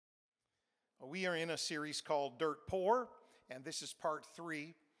We are in a series called Dirt Poor, and this is part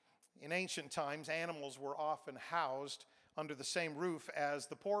 3. In ancient times, animals were often housed under the same roof as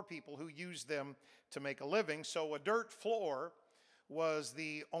the poor people who used them to make a living, so a dirt floor was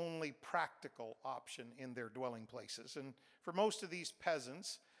the only practical option in their dwelling places. And for most of these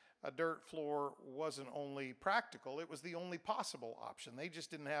peasants, a dirt floor wasn't only practical, it was the only possible option. They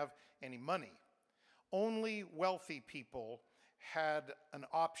just didn't have any money. Only wealthy people had an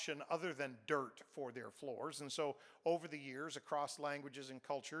option other than dirt for their floors. And so over the years, across languages and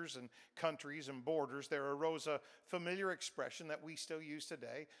cultures and countries and borders, there arose a familiar expression that we still use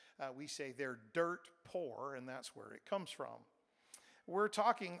today. We say they're dirt poor, and that's where it comes from. We're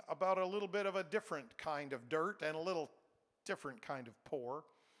talking about a little bit of a different kind of dirt and a little different kind of poor.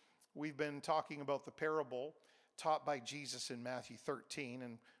 We've been talking about the parable taught by Jesus in Matthew 13,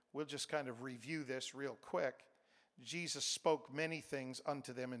 and we'll just kind of review this real quick. Jesus spoke many things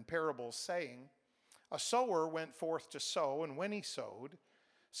unto them in parables, saying, A sower went forth to sow, and when he sowed,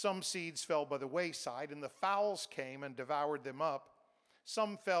 some seeds fell by the wayside, and the fowls came and devoured them up.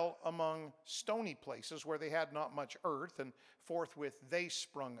 Some fell among stony places where they had not much earth, and forthwith they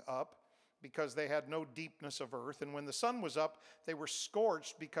sprung up, because they had no deepness of earth. And when the sun was up, they were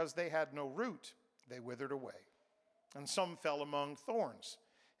scorched, because they had no root. They withered away. And some fell among thorns,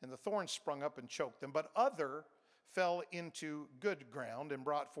 and the thorns sprung up and choked them. But other fell into good ground and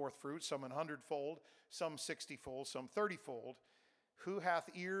brought forth fruit, some 100-fold, some 60-fold, some 30-fold. Who hath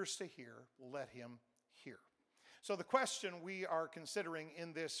ears to hear, let him hear. So the question we are considering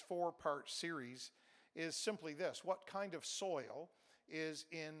in this 4-part series is simply this: what kind of soil is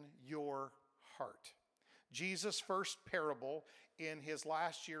in your heart? Jesus' first parable in his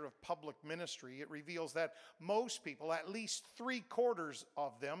last year of public ministry, it reveals that most people, at least 3/4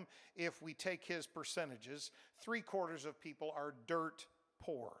 of them, if we take his percentages, 3/4 of people are dirt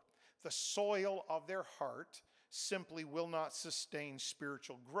poor. The soil of their heart simply will not sustain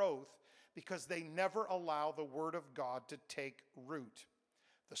spiritual growth because they never allow the word of God to take root.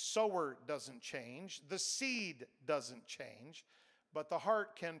 The sower doesn't change, the seed doesn't change, but the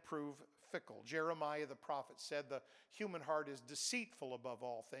heart can prove fickle. Jeremiah the prophet said, the human heart is deceitful above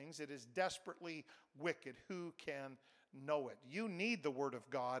all things. It is desperately wicked. Who can know it? You need the word of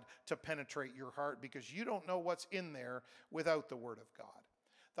God to penetrate your heart because you don't know what's in there without the word of God.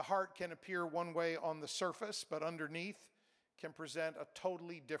 The heart can appear one way on the surface, but underneath can present a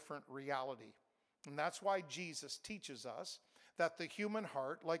totally different reality. And that's why Jesus teaches us that the human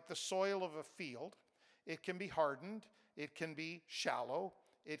heart, like the soil of a field, it can be hardened, it can be shallow,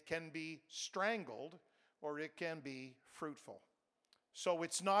 it can be strangled, or it can be fruitful. So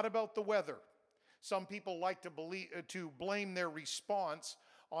it's not about the weather. Some people like to blame their response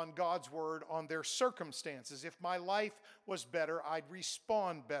on God's word on their circumstances. If my life was better, I'd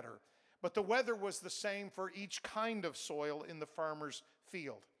respond better. But the weather was the same for each kind of soil in the farmer's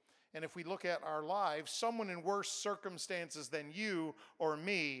field. And if we look at our lives, someone in worse circumstances than you or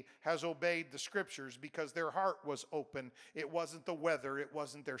me has obeyed the scriptures because their heart was open. It wasn't the weather, it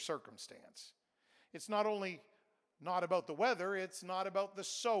wasn't their circumstance. It's not only not about the weather, it's not about the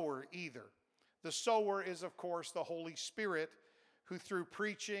sower either. The sower is, of course, the Holy Spirit, who through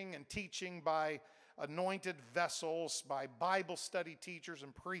preaching and teaching by anointed vessels, by Bible study teachers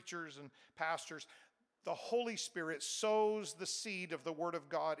and preachers and pastors, the Holy Spirit sows the seed of the Word of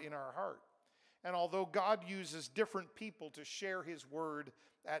God in our heart. And although God uses different people to share His Word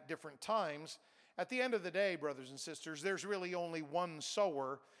at different times, at the end of the day, brothers and sisters, there's really only one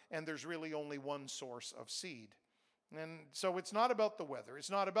sower and there's really only one source of seed. And so it's not about the weather, it's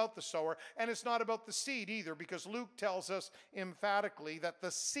not about the sower, and it's not about the seed either, because Luke tells us emphatically that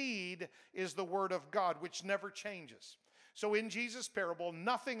the seed is the Word of God, which never changes. So in Jesus' parable,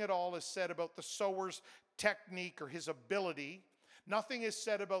 nothing at all is said about the sower's technique or his ability. Nothing is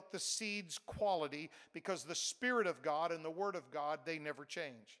said about the seed's quality, because the Spirit of God and the Word of God, they never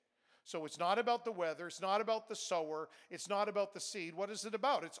change. So it's not about the weather, it's not about the sower, it's not about the seed. What is it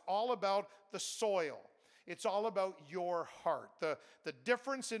about? It's all about the soil. It's all about your heart. The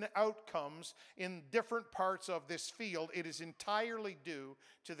difference in outcomes in different parts of this field, it is entirely due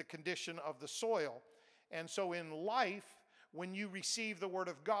to the condition of the soil. And so in life, when you receive the word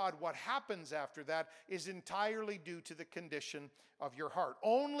of God, what happens after that is entirely due to the condition of your heart.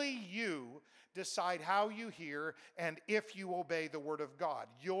 Only you decide how you hear and if you obey the word of God.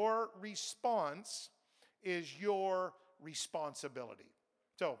 Your response is your responsibility.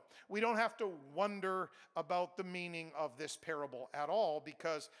 So we don't have to wonder about the meaning of this parable at all,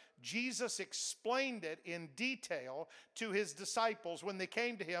 because Jesus explained it in detail to his disciples when they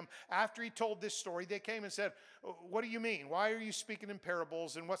came to him after he told this story. They came and said, "What do you mean? Why are you speaking in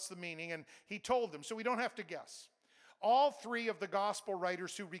parables, and what's the meaning?" And he told them, so we don't have to guess. All three of the gospel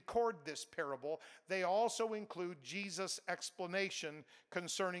writers who record this parable, they also include Jesus' explanation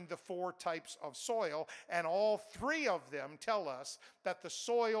concerning the four types of soil, and all three of them tell us that the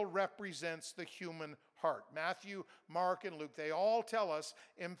soil represents the human heart. Matthew, Mark, and Luke, they all tell us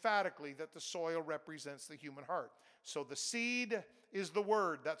emphatically that the soil represents the human heart. So the seed is the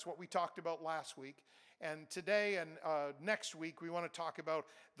word. That's what we talked about last week. And today and next week, we want to talk about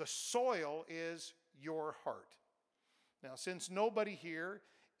the soil is your heart. Now, since nobody here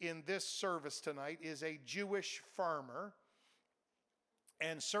in this service tonight is a Jewish farmer,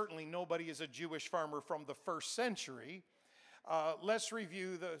 and certainly nobody is a Jewish farmer from the first century, let's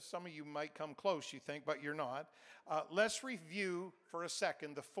review some of you might come close, you think, but you're not. Let's review for a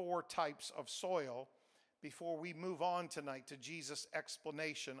second the four types of soil before we move on tonight to Jesus'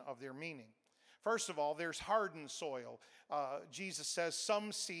 explanation of their meaning. First of all, there's hardened soil. Jesus says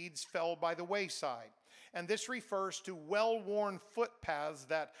some seeds fell by the wayside. And this refers to well-worn footpaths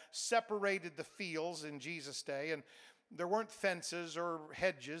that separated the fields in Jesus' day. And there weren't fences or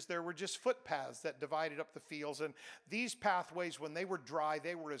hedges. There were just footpaths that divided up the fields. And these pathways, when they were dry,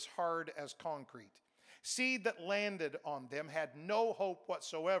 they were as hard as concrete. Seed that landed on them had no hope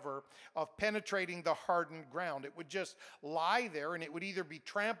whatsoever of penetrating the hardened ground. It would just lie there, and it would either be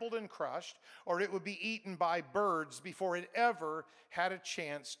trampled and crushed, or it would be eaten by birds before it ever had a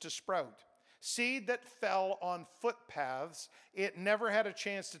chance to sprout. Seed that fell on footpaths, it never had a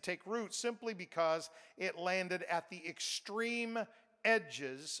chance to take root simply because it landed at the extreme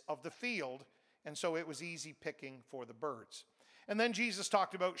edges of the field, and so it was easy picking for the birds. And then Jesus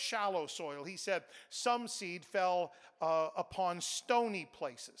talked about shallow soil. He said some seed fell upon stony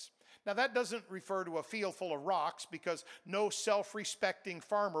places. Now, that doesn't refer to a field full of rocks, because no self-respecting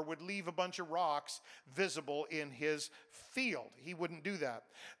farmer would leave a bunch of rocks visible in his field. He wouldn't do that.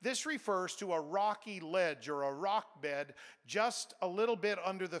 This refers to a rocky ledge or a rock bed just a little bit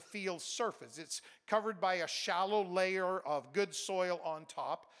under the field's surface. It's covered by a shallow layer of good soil on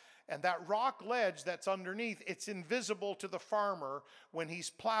top. And that rock ledge that's underneath, it's invisible to the farmer when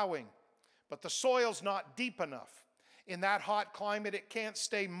he's plowing. But the soil's not deep enough. In that hot climate, it can't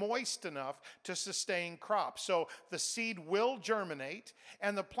stay moist enough to sustain crops. So the seed will germinate,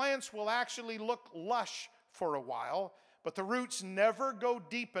 and the plants will actually look lush for a while, but the roots never go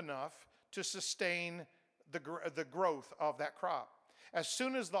deep enough to sustain the growth of that crop. As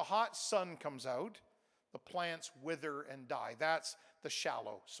soon as the hot sun comes out, the plants wither and die. That's the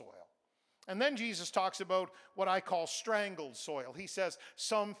shallow soil. And then Jesus talks about what I call strangled soil. He says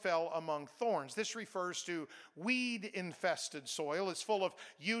some fell among thorns. This refers to weed-infested soil. It's full of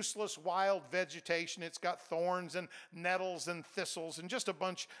useless wild vegetation. It's got thorns and nettles and thistles and just a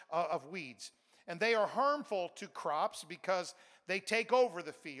bunch of weeds. And they are harmful to crops because they take over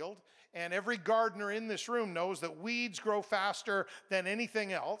the field. And every gardener in this room knows that weeds grow faster than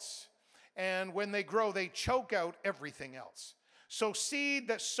anything else. And when they grow, they choke out everything else. So seed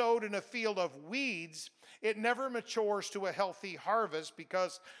that's sowed in a field of weeds, it never matures to a healthy harvest,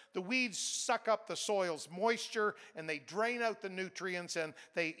 because the weeds suck up the soil's moisture and they drain out the nutrients, and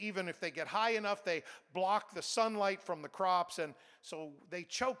they, even if they get high enough, they block the sunlight from the crops, and so they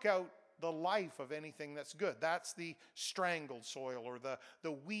choke out the life of anything that's good. That's the strangled soil, or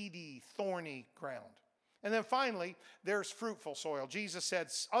the weedy, thorny ground. And then finally, there's fruitful soil. Jesus said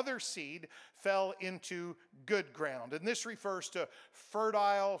other seed fell into good ground. And this refers to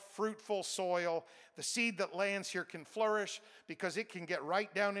fertile, fruitful soil. The seed that lands here can flourish because it can get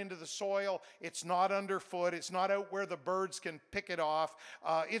right down into the soil. It's not underfoot. It's not out where the birds can pick it off.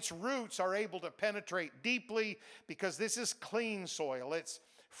 Its roots are able to penetrate deeply because this is clean soil. It's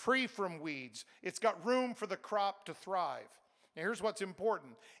free from weeds. It's got room for the crop to thrive. Now, here's what's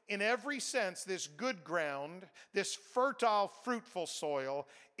important. In every sense, this good ground, this fertile, fruitful soil,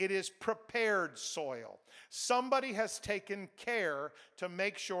 it is prepared soil. Somebody has taken care to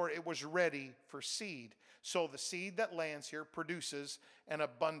make sure it was ready for seed. So the seed that lands here produces an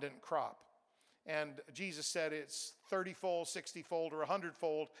abundant crop. And Jesus said it's 30-fold, 60-fold, or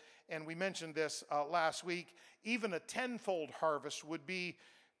 100-fold. And we mentioned this last week. Even a 10-fold harvest would be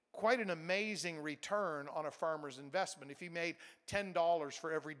quite an amazing return on a farmer's investment if he made $10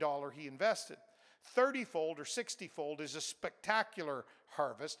 for every dollar he invested. 30-fold or 60-fold is a spectacular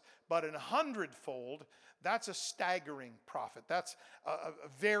harvest, but an 100-fold, that's a staggering profit. That's a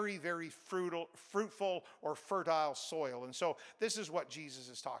very, very fruitful or fertile soil. And so this is what Jesus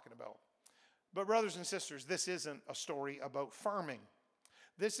is talking about. But brothers and sisters, this isn't a story about farming.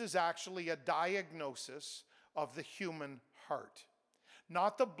 This is actually a diagnosis of the human heart.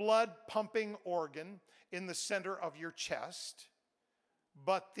 Not the blood pumping organ in the center of your chest,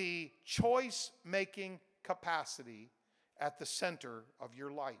 but the choice-making capacity at the center of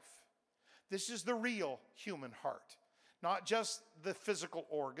your life. This is the real human heart, not just the physical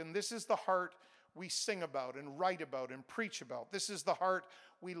organ. This is the heart we sing about and write about and preach about. This is the heart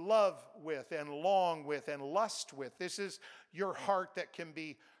we love with and long with and lust with. This is your heart that can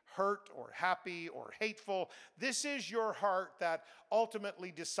be hurt or happy or hateful. This is your heart that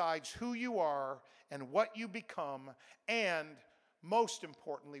ultimately decides who you are and what you become, and most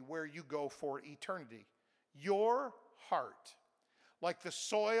importantly, where you go for eternity. Your heart, like the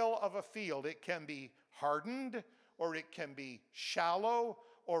soil of a field, it can be hardened, or it can be shallow,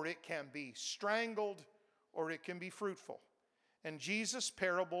 or it can be strangled, or it can be fruitful. And Jesus'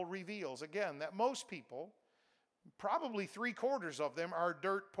 parable reveals, again, that most people, probably 3/4 of them, are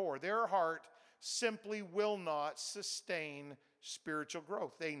dirt poor. Their heart simply will not sustain spiritual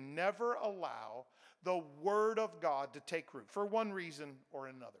growth. They never allow the Word of God to take root for one reason or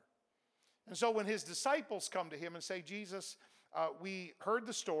another. And so when his disciples come to him and say, Jesus, we heard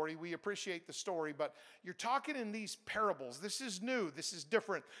the story, we appreciate the story, but you're talking in these parables. This is new, this is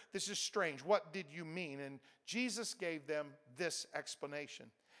different, this is strange. What did you mean? And Jesus gave them this explanation.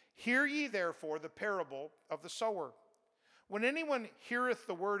 Hear ye therefore the parable of the sower. When anyone heareth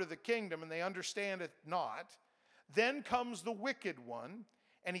the word of the kingdom and they understand it not, then comes the wicked one,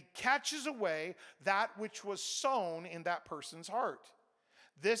 and he catches away that which was sown in that person's heart.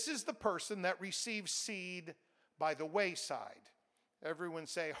 This is the person that receives seed by the wayside. Everyone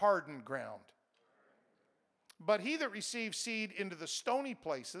say hardened ground. But he that receives seed into the stony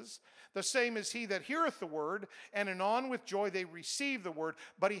places, the same is he that heareth the word, and anon with joy they receive the word,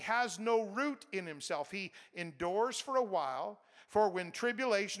 but he has no root in himself. He endures for a while, for when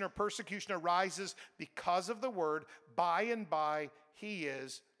tribulation or persecution arises because of the word, by and by he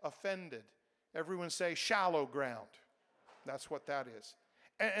is offended. Everyone say shallow ground. That's what that is.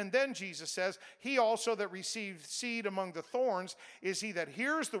 And then Jesus says, he also that received seed among the thorns is he that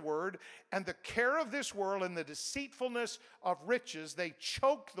hears the word, and the care of this world and the deceitfulness of riches, they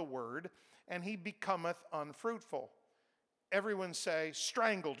choke the word, and he becometh unfruitful. Everyone say,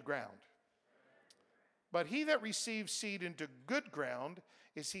 strangled ground. But he that receives seed into good ground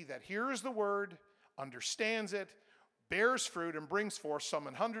is he that hears the word, understands it, bears fruit, and brings forth some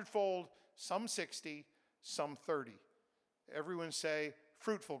 100-fold, some 60, some 30. Everyone say,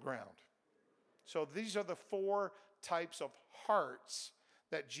 fruitful ground. So these are the 4 types of hearts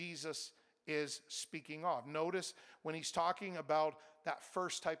that Jesus is speaking of. Notice when he's talking about that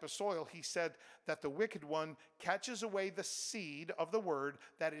first type of soil, he said that the wicked one catches away the seed of the word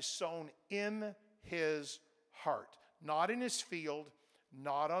that is sown in his heart. Not in his field,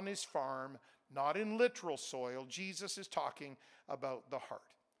 not on his farm, not in literal soil. Jesus is talking about the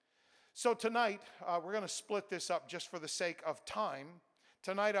heart. So tonight, we're going to split this up just for the sake of time.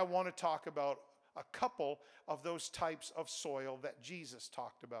 Tonight I want to talk about a couple of those types of soil that Jesus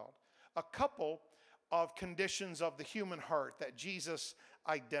talked about. A couple of conditions of the human heart that Jesus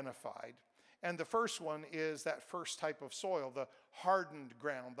identified. And the first one is that first type of soil, the hardened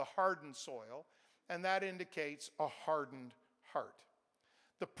ground, the hardened soil. And that indicates a hardened heart.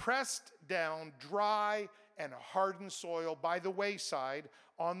 The pressed down, dry, and hardened soil by the wayside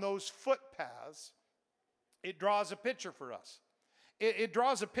on those footpaths, it draws a picture for us. It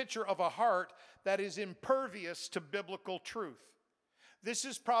draws a picture of a heart that is impervious to biblical truth. This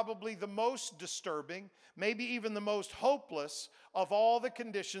is probably the most disturbing, maybe even the most hopeless of all the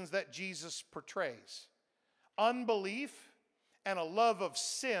conditions that Jesus portrays. Unbelief and a love of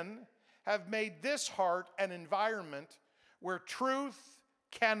sin have made this heart an environment where truth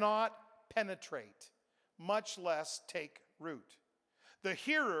cannot penetrate, much less take root. The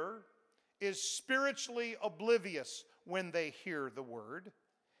hearer is spiritually oblivious when they hear the word,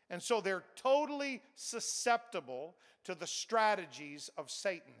 and so they're totally susceptible to the strategies of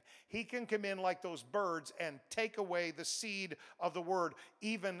Satan. He can come in like those birds and take away the seed of the word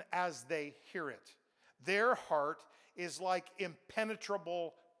even as they hear it. Their heart is like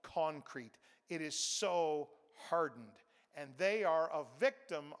impenetrable concrete. It is so hardened. And they are a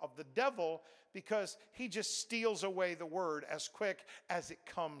victim of the devil because he just steals away the word as quick as it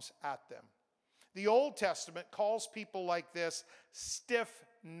comes at them. The Old Testament calls people like this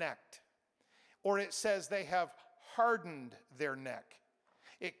stiff-necked. or it says they have hardened their neck.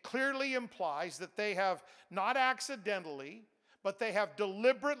 It clearly implies that they have not accidentally, but they have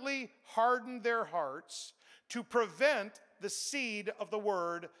deliberately hardened their hearts to prevent the seed of the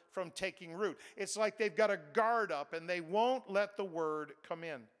word from taking root. It's like they've got a guard up and they won't let the word come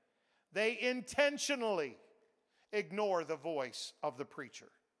in. They intentionally ignore the voice of the preacher.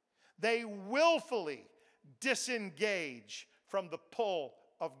 They willfully disengage from the pull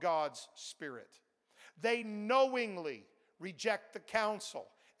of God's Spirit. They knowingly reject the counsel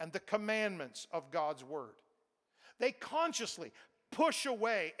and the commandments of God's word. They consciously push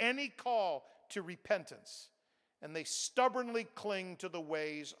away any call to repentance, and they stubbornly cling to the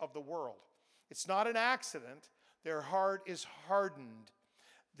ways of the world. It's not an accident. Their heart is hardened.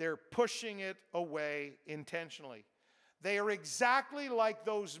 They're pushing it away intentionally. They are exactly like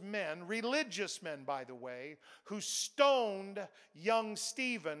those men, religious men, by the way, who stoned young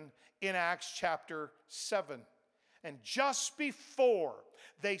Stephen in Acts chapter 7. And just before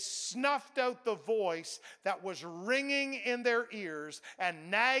they snuffed out the voice that was ringing in their ears and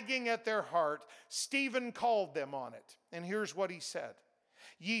nagging at their heart, Stephen called them on it. And here's what he said: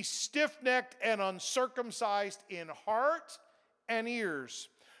 "Ye stiff-necked and uncircumcised in heart and ears,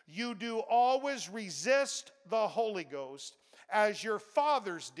 you do always resist the Holy Ghost, as your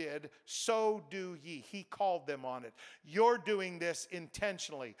fathers did, so do ye." He called them on it. You're doing this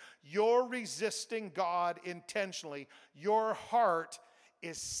intentionally. You're resisting God intentionally. Your heart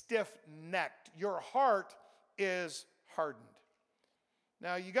is stiff-necked. Your heart is hardened.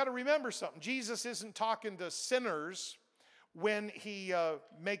 Now, you got to remember something. Jesus isn't talking to sinners when he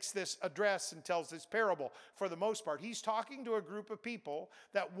makes this address and tells this parable. For the most part, he's talking to a group of people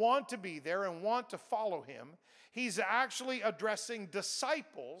that want to be there and want to follow him. He's actually addressing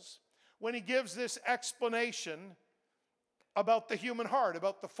disciples when he gives this explanation about the human heart,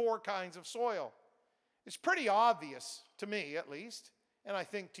 about the four kinds of soil. It's pretty obvious, to me at least, and I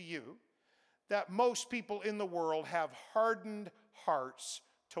think to you, that most people in the world have hardened hearts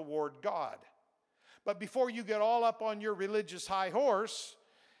toward God. But before you get all up on your religious high horse,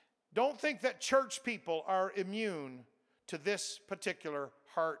 don't think that church people are immune to this particular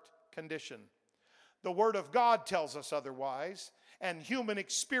heart condition. The Word of God tells us otherwise, and human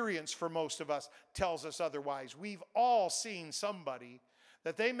experience for most of us tells us otherwise. We've all seen somebody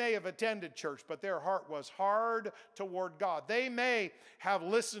that they may have attended church, but their heart was hard toward God. They may have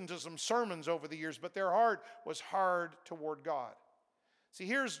listened to some sermons over the years, but their heart was hard toward God. See,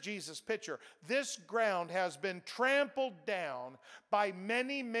 here's Jesus' picture. This ground has been trampled down by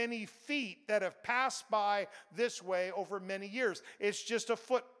many, many feet that have passed by this way over many years. It's just a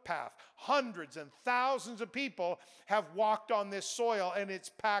footpath. Hundreds and thousands of people have walked on this soil, and it's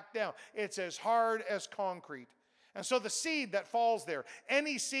packed down. It's as hard as concrete. And so the seed that falls there,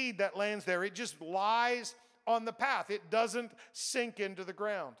 any seed that lands there, it just lies on the path. It doesn't sink into the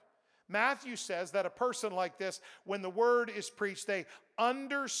ground. Matthew says that a person like this, when the word is preached, they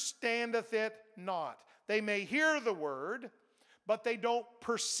understandeth it not. They may hear the word, but they don't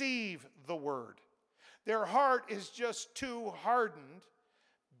perceive the word. Their heart is just too hardened.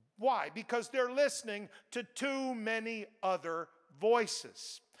 Why? Because they're listening to too many other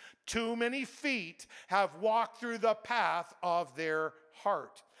voices. Too many feet have walked through the path of their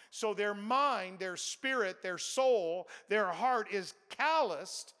heart. So their mind, their spirit, their soul, their heart is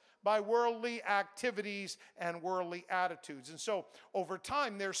calloused by worldly activities and worldly attitudes. And so over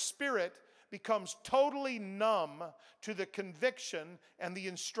time, their spirit becomes totally numb to the conviction and the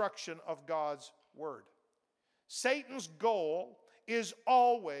instruction of God's word. Satan's goal is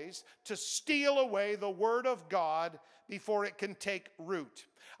always to steal away the word of God before it can take root.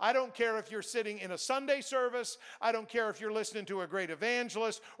 I don't care if you're sitting in a Sunday service. I don't care if you're listening to a great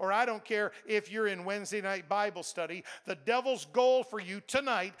evangelist, or I don't care if you're in Wednesday night Bible study. The devil's goal for you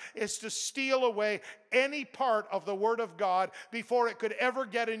tonight is to steal away any part of the Word of God before it could ever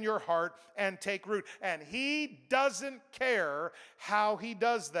get in your heart and take root. And he doesn't care how he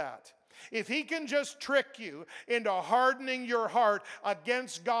does that. If he can just trick you into hardening your heart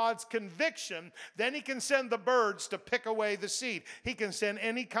against God's conviction, then he can send the birds to pick away the seed. He can send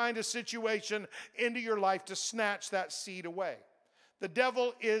any kind of situation into your life to snatch that seed away. The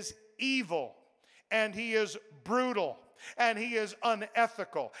devil is evil, and he is brutal, and he is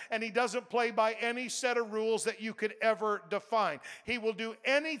unethical, and he doesn't play by any set of rules that you could ever define. He will do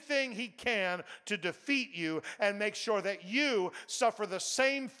anything he can to defeat you and make sure that you suffer the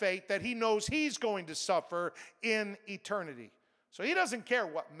same fate that he knows he's going to suffer in eternity. So he doesn't care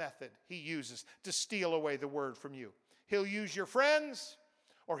what method he uses to steal away the word from you. He'll use your friends,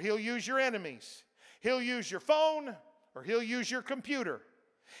 or he'll use your enemies. He'll use your phone, or he'll use your computer.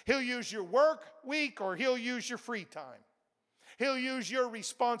 He'll use your work week or he'll use your free time. He'll use your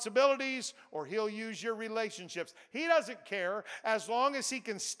responsibilities or he'll use your relationships. He doesn't care as long as he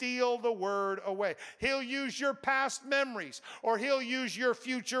can steal the word away. He'll use your past memories or he'll use your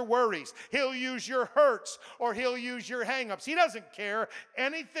future worries. He'll use your hurts or he'll use your hang-ups. He doesn't care.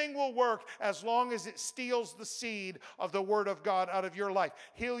 Anything will work as long as it steals the seed of the word of God out of your life.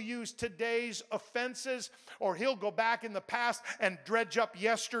 He'll use today's offenses or he'll go back in the past and dredge up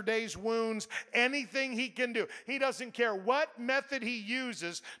yesterday's wounds. Anything he can do. He doesn't care what method he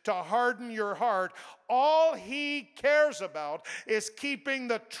uses to harden your heart. All he cares about is keeping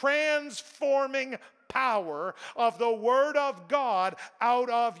the transforming power of the Word of God out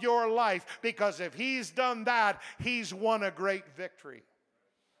of your life. Because if he's done that, he's won a great victory.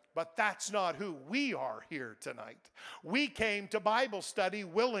 But that's not who we are here tonight. We came to Bible study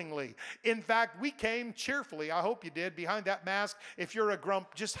willingly. In fact, we came cheerfully. I hope you did. Behind that mask, if you're a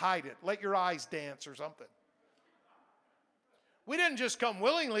grump, just hide it. Let your eyes dance or something. We didn't just come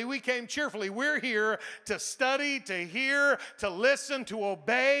willingly, we came cheerfully. We're here to study, to hear, to listen, to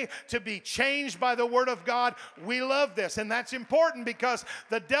obey, to be changed by the Word of God. We love this, and that's important because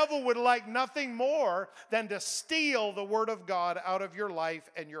the devil would like nothing more than to steal the Word of God out of your life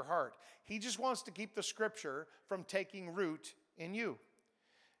and your heart. He just wants to keep the Scripture from taking root in you.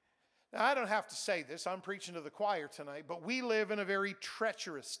 Now, I don't have to say this, I'm preaching to the choir tonight, but we live in a very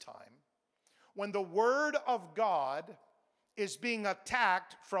treacherous time when the Word of God is being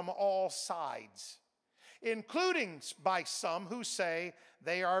attacked from all sides, including by some who say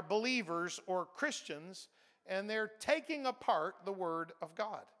they are believers or Christians, and they're taking apart the Word of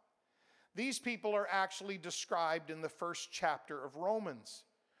God. These people are actually described in the first chapter of Romans,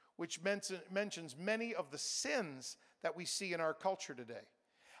 which mentions many of the sins that we see in our culture today.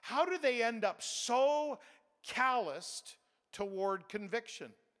 How do they end up so calloused toward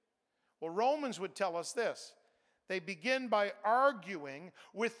conviction? Well, Romans would tell us this. They begin by arguing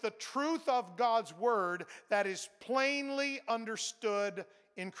with the truth of God's word that is plainly understood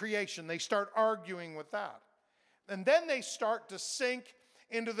in creation. They start arguing with that. And then they start to sink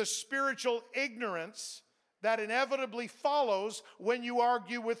into the spiritual ignorance that inevitably follows when you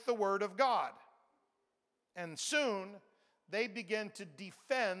argue with the word of God. And soon they begin to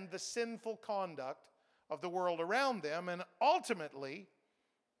defend the sinful conduct of the world around them, and ultimately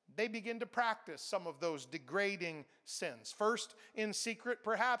they begin to practice some of those degrading sins. First in secret,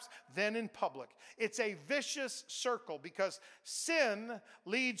 perhaps, then in public. It's a vicious circle because sin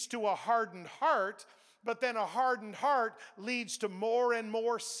leads to a hardened heart, but then a hardened heart leads to more and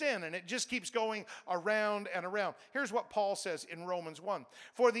more sin, and it just keeps going around and around. Here's what Paul says in Romans 1.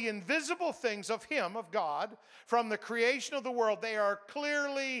 For the invisible things of him, of God, from the creation of the world, they are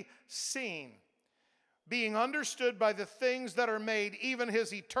clearly seen, being understood by the things that are made, even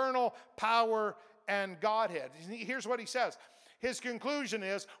his eternal power and Godhead. Here's what he says. His conclusion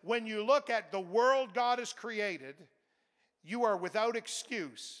is, when you look at the world God has created, you are without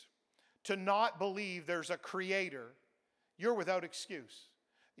excuse to not believe there's a creator. You're without excuse.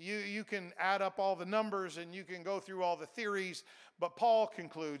 You can add up all the numbers and you can go through all the theories, but Paul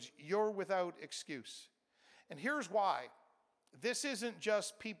concludes, you're without excuse. And here's why. This isn't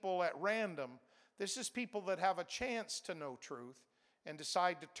just people at random. This is people that have a chance to know truth and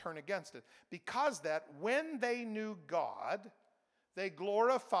decide to turn against it. Because that when they knew God, they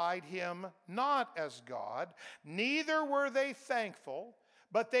glorified him not as God, neither were they thankful,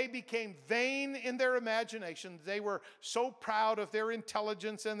 but they became vain in their imagination. They were so proud of their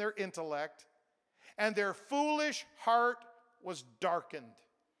intelligence and their intellect, and their foolish heart was darkened.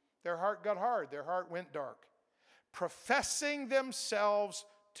 Their heart got hard. Their heart went dark. Professing themselves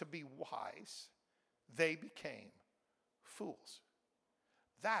to be wise, they became fools.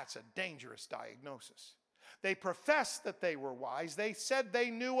 That's a dangerous diagnosis. They professed that they were wise. They said they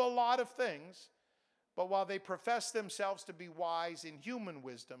knew a lot of things. But while they professed themselves to be wise in human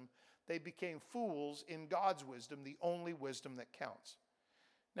wisdom, they became fools in God's wisdom, the only wisdom that counts.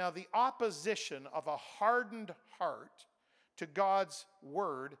 Now, the opposition of a hardened heart to God's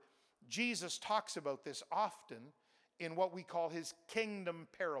word, Jesus talks about this often in what we call his kingdom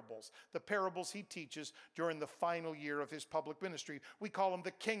parables, the parables he teaches during the final year of his public ministry. We call them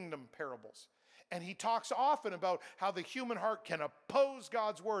the kingdom parables. And he talks often about how the human heart can oppose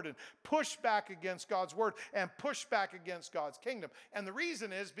God's word and push back against God's word and push back against God's kingdom. And the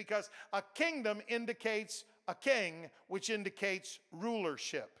reason is because a kingdom indicates a king, which indicates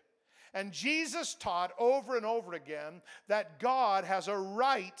rulership. And Jesus taught over and over again that God has a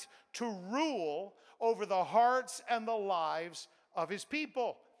right to rule over the hearts and the lives of his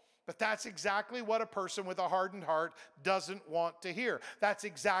people. But that's exactly what a person with a hardened heart doesn't want to hear. That's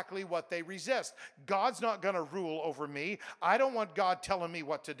exactly what they resist. God's not going to rule over me. I don't want God telling me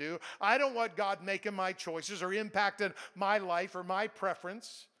what to do. I don't want God making my choices or impacting my life or my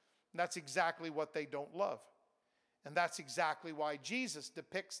preference. And that's exactly what they don't love. And that's exactly why Jesus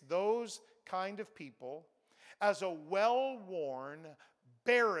depicts those kind of people as a well-worn,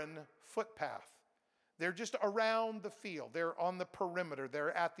 barren footpath. They're just around the field. They're on the perimeter.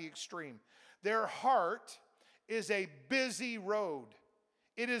 They're at the extreme. Their heart is a busy road.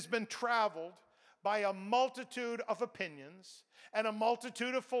 It has been traveled by a multitude of opinions and a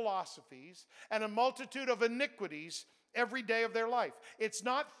multitude of philosophies and a multitude of iniquities every day of their life. It's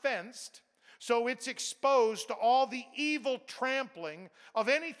not fenced, so it's exposed to all the evil trampling of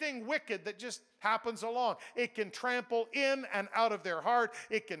anything wicked that just happens along. It can trample in and out of their heart.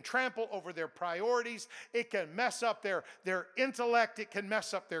 It can trample over their priorities. It can mess up their intellect. It can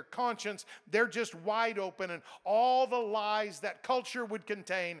mess up their conscience. They're just wide open, and all the lies that culture would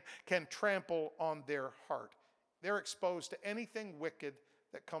contain can trample on their heart. They're exposed to anything wicked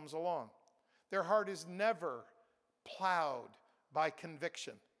that comes along. Their heart is never plowed by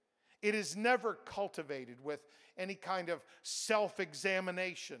conviction. It is never cultivated with any kind of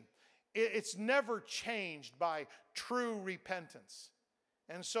self-examination. It's never changed by true repentance.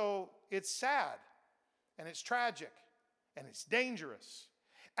 And so it's sad, and it's tragic, and it's dangerous.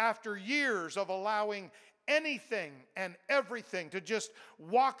 After years of allowing anything and everything to just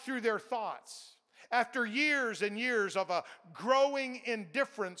walk through their thoughts, after years and years of a growing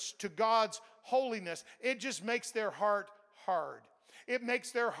indifference to God's holiness, it just makes their heart hard. It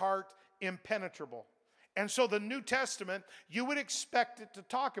makes their heart impenetrable. And so the New Testament, you would expect it to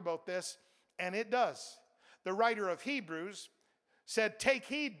talk about this, and it does. The writer of Hebrews said, "Take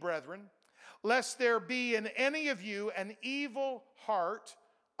heed, brethren, lest there be in any of you an evil heart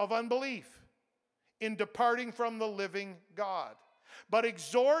of unbelief in departing from the living God. But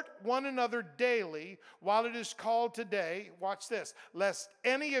exhort one another daily while it is called today," watch this, "lest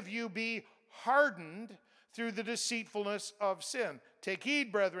any of you be hardened through the deceitfulness of sin." Take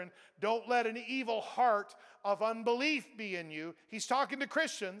heed, brethren, don't let an evil heart of unbelief be in you. He's talking to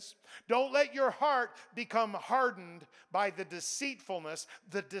Christians. Don't let your heart become hardened by the deceitfulness,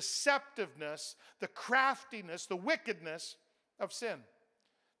 the deceptiveness, the craftiness, the wickedness of sin.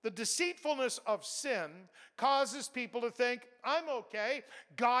 The deceitfulness of sin causes people to think, I'm okay,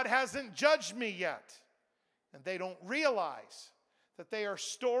 God hasn't judged me yet. And they don't realize that they are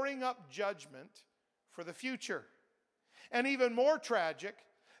storing up judgment for the future. And even more tragic,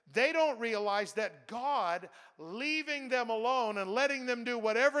 they don't realize that God leaving them alone and letting them do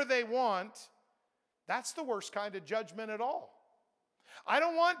whatever they want, that's the worst kind of judgment at all. I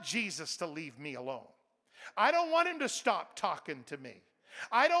don't want Jesus to leave me alone. I don't want him to stop talking to me.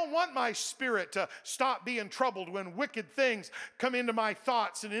 I don't want my spirit to stop being troubled when wicked things come into my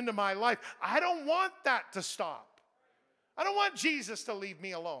thoughts and into my life. I don't want that to stop. I don't want Jesus to leave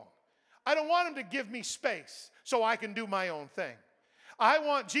me alone. I don't want him to give me space so I can do my own thing. I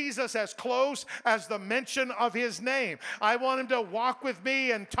want Jesus as close as the mention of his name. I want him to walk with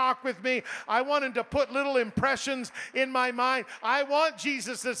me and talk with me. I want him to put little impressions in my mind. I want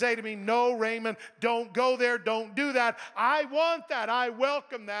Jesus to say to me, no, Raymond, don't go there, don't do that. I want that. I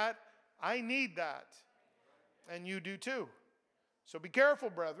welcome that. I need that. And you do too. So be careful,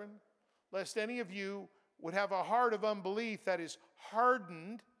 brethren, lest any of you would have a heart of unbelief that is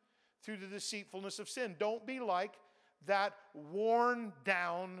hardened through the deceitfulness of sin. Don't be like that worn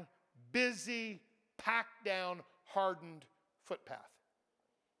down, busy, packed down, hardened footpath.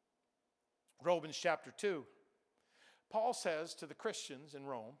 Romans chapter 2. Paul says to the Christians in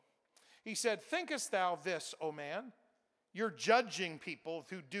Rome, he said, "Thinkest thou this, O man?" You're judging people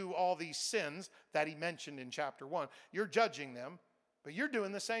who do all these sins that he mentioned in chapter 1. You're judging them, but you're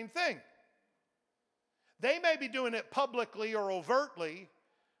doing the same thing. They may be doing it publicly or overtly,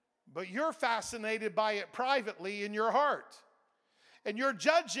 but you're fascinated by it privately in your heart. And you're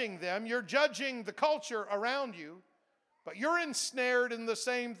judging them, you're judging the culture around you, but you're ensnared in the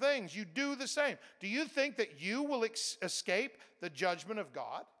same things. You do the same. Do you think that you will escape the judgment of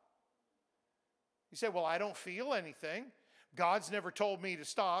God? You say, well, I don't feel anything. God's never told me to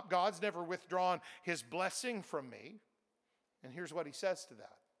stop. God's never withdrawn his blessing from me. And here's what he says to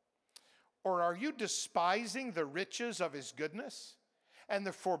that. Or are you despising the riches of his goodness and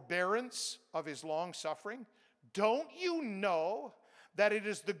the forbearance of his long suffering? Don't you know that it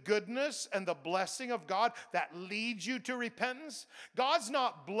is the goodness and the blessing of God that leads you to repentance. God's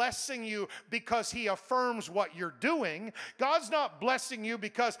not blessing you because He affirms what you're doing. God's not blessing you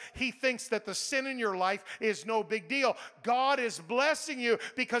because He thinks that the sin in your life is no big deal. God is blessing you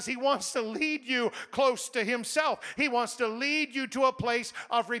because He wants to lead you close to Himself. He wants to lead you to a place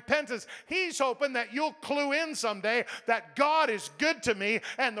of repentance. He's hoping that you'll clue in someday that God is good to me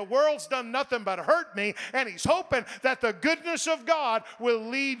and the world's done nothing but hurt me, and He's hoping that the goodness of God will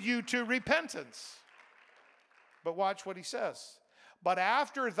lead you to repentance. But watch what He says. But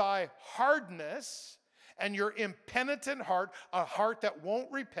after thy hardness and your impenitent heart, a heart that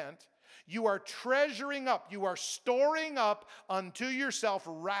won't repent, you are treasuring up, you are storing up unto yourself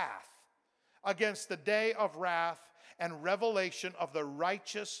wrath against the day of wrath and revelation of the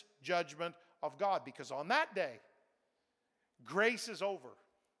righteous judgment of God. Because on that day, grace is over,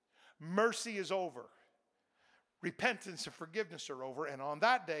 mercy is over, repentance and forgiveness are over, and on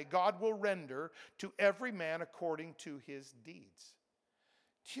that day, God will render to every man according to his deeds.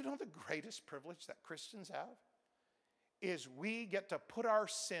 Do you know the greatest privilege that Christians have? Is we get to put our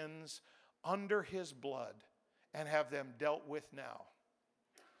sins under His blood and have them dealt with now.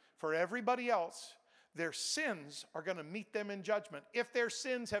 For everybody else, their sins are going to meet them in judgment. If their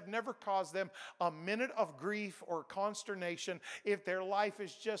sins have never caused them a minute of grief or consternation, if their life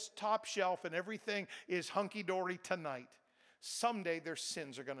is just top shelf and everything is hunky-dory tonight, someday their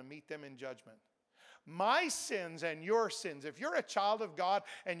sins are going to meet them in judgment. My sins and your sins, if you're a child of God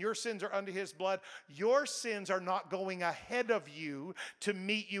and your sins are under His blood, your sins are not going ahead of you to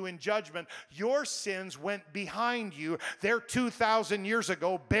meet you in judgment. Your sins went behind you. They're 2,000 years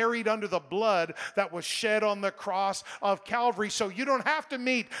ago, buried under the blood that was shed on the cross of Calvary. So you don't have to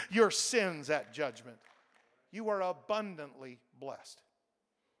meet your sins at judgment. You are abundantly blessed.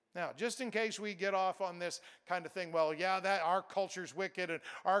 Now, just in case we get off on this kind of thing, well, yeah, that our culture's wicked and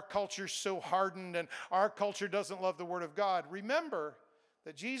our culture's so hardened and our culture doesn't love the Word of God. Remember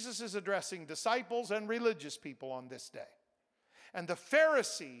that Jesus is addressing disciples and religious people on this day. And the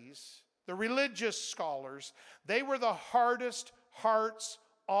Pharisees, the religious scholars, they were the hardest hearts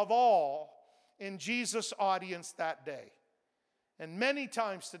of all in Jesus' audience that day. And many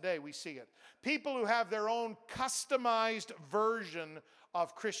times today we see it. People who have their own customized version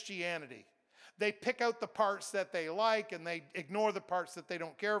of Christianity. They pick out the parts that they like and they ignore the parts that they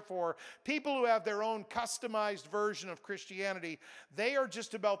don't care for. People who have their own customized version of Christianity, they are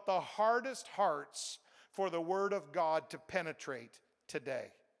just about the hardest hearts for the Word of God to penetrate today.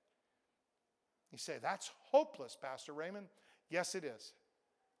 You say, that's hopeless, Pastor Raymond. Yes, it is.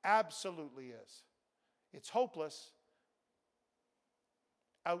 Absolutely is. It's hopeless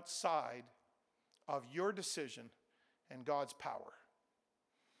outside of your decision and God's power.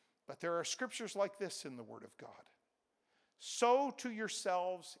 But there are scriptures like this in the Word of God. Sow to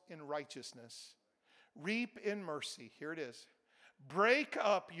yourselves in righteousness, reap in mercy. Here it is. Break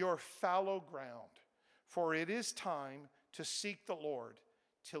up your fallow ground, for it is time to seek the Lord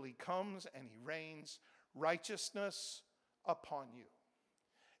till He comes and He rains righteousness upon you.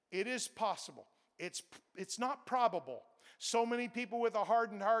 It is possible. It's not probable. So many people with a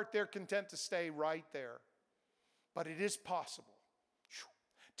hardened heart, they're content to stay right there. But it is possible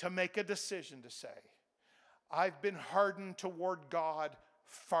to make a decision to say, I've been hardened toward God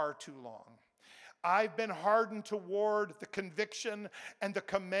far too long. I've been hardened toward the conviction and the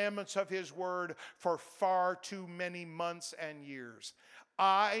commandments of His Word for far too many months and years.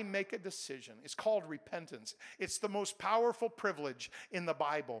 I make a decision. It's called repentance. It's the most powerful privilege in the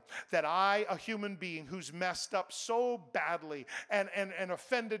Bible that I, a human being who's messed up so badly and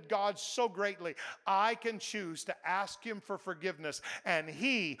offended God so greatly, I can choose to ask Him for forgiveness and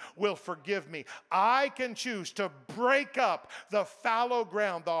He will forgive me. I can choose to break up the fallow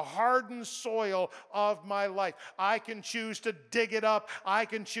ground, the hardened soil of my life. I can choose to dig it up. I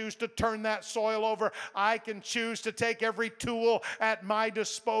can choose to turn that soil over. I can choose to take every tool at my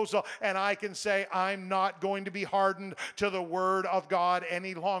disposal, and I can say, I'm not going to be hardened to the Word of God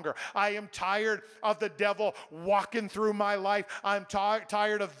any longer. I am tired of the devil walking through my life. I'm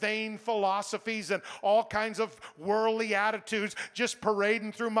tired of vain philosophies and all kinds of worldly attitudes just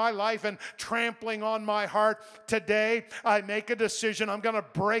parading through my life and trampling on my heart. Today, I make a decision. I'm going to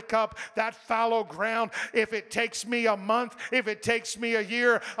break up that fallow ground. If it takes me a month, if it takes me a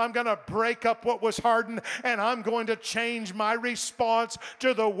year, I'm going to break up what was hardened, and I'm going to change my response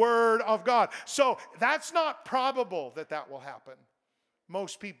to the Word of God. So that's not probable that that will happen.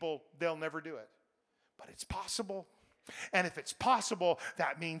 Most people, they'll never do it. But it's possible. And if it's possible,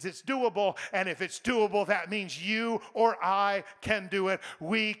 that means it's doable. And if it's doable, that means you or I can do it.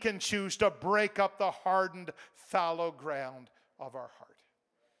 We can choose to break up the hardened, fallow ground of our heart.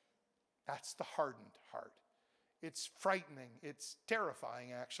 That's the hardened heart. It's frightening. It's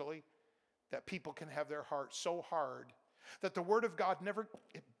terrifying, actually, that people can have their heart so hard that the Word of God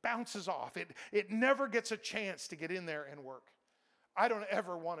it bounces off. It never gets a chance to get in there and work. I don't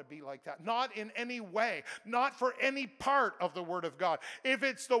ever want to be like that. Not in any way. Not for any part of the Word of God. If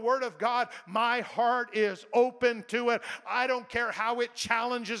it's the Word of God, my heart is open to it. I don't care how it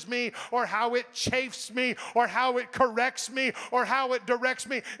challenges me or how it chafes me or how it corrects me or how it directs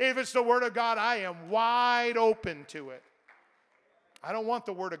me. If it's the Word of God, I am wide open to it. I don't want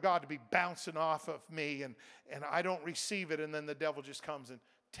the Word of God to be bouncing off of me and I don't receive it and then the devil just comes and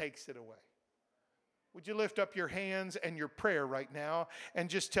takes it away. Would you lift up your hands and your prayer right now and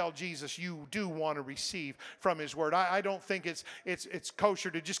just tell Jesus you do want to receive from His Word? I don't think it's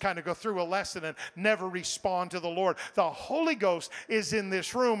kosher to just kind of go through a lesson and never respond to the Lord. The Holy Ghost is in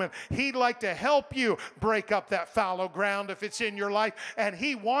this room and He'd like to help you break up that fallow ground if it's in your life. And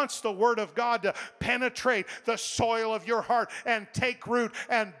He wants the Word of God to penetrate the soil of your heart and take root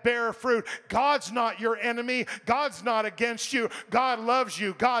and bear fruit. God's not your enemy. God's not against you. God loves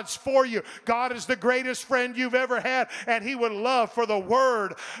you. God's for you. God is the greatest friend you've ever had, and He would love for the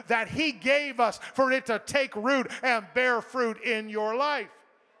Word that He gave us for it to take root and bear fruit in your life.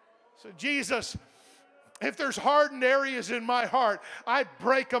 So Jesus, if there's hardened areas in my heart, I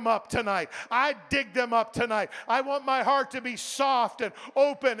break them up tonight. I dig them up tonight. I want my heart to be soft and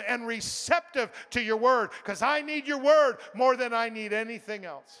open and receptive to your Word, because I need your Word more than I need anything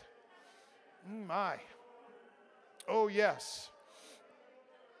else. My. Oh, yes.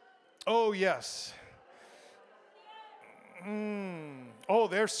 Oh, yes. Oh,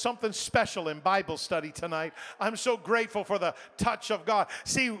 there's something special in Bible study tonight. I'm so grateful for the touch of God.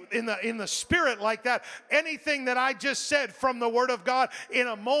 See, in the spirit like that, anything that I just said from the Word of God, in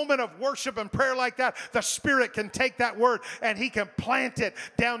a moment of worship and prayer like that, the Spirit can take that word and He can plant it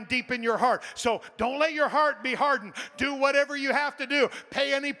down deep in your heart. So don't let your heart be hardened. Do whatever you have to do.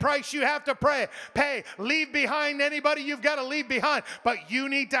 Pay any price you have to pay. Leave behind anybody you've got to leave behind. But you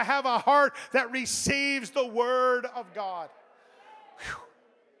need to have a heart that receives the Word of God. Whew.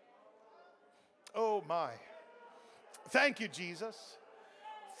 Oh, my. Thank you, Jesus.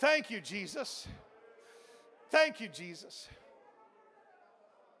 Thank you, Jesus. Thank you, Jesus.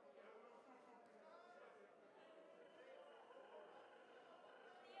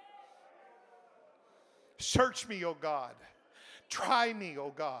 Search me, O God. Try me, O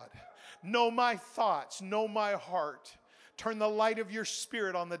God. Know my thoughts. Know my heart. Turn the light of your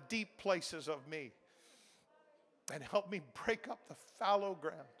Spirit on the deep places of me. And help me break up the fallow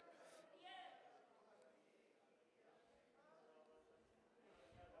ground.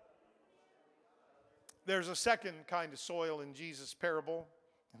 There's a second kind of soil in Jesus' parable,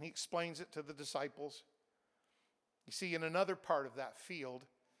 and He explains it to the disciples. You see, in another part of that field,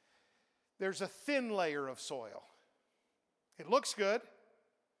 there's a thin layer of soil. It looks good,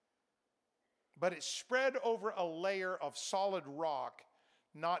 but it's spread over a layer of solid rock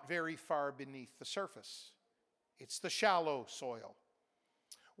not very far beneath the surface. It's the shallow soil.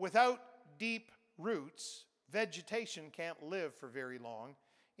 Without deep roots, vegetation can't live for very long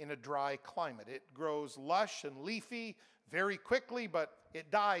in a dry climate. It grows lush and leafy very quickly, but it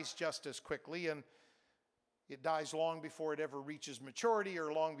dies just as quickly, and it dies long before it ever reaches maturity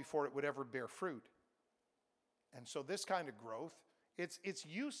or long before it would ever bear fruit. And so this kind of growth, it's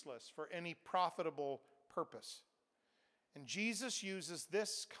useless for any profitable purpose. And Jesus uses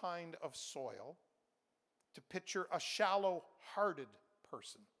this kind of soil to picture a shallow-hearted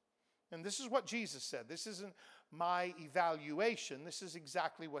person. And this is what Jesus said. This isn't my evaluation. This is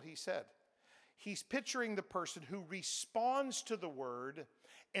exactly what He said. He's picturing the person who responds to the Word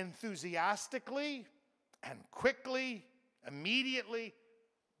enthusiastically and quickly, immediately,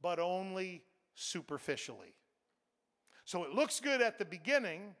 but only superficially. So it looks good at the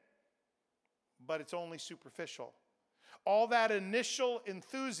beginning, but it's only superficial. All that initial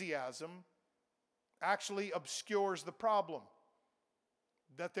enthusiasm actually obscures the problem.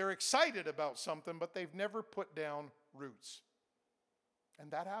 That they're excited about something, but they've never put down roots. And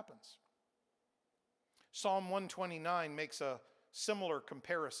that happens. Psalm 129 makes a similar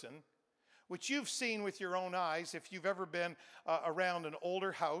comparison, which you've seen with your own eyes if you've ever been around an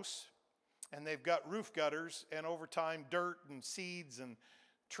older house and they've got roof gutters, and over time dirt and seeds and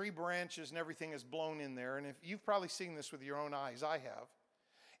tree branches and everything is blown in there. And if you've probably seen this with your own eyes, I have.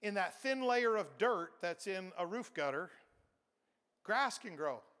 In that thin layer of dirt that's in a roof gutter, grass can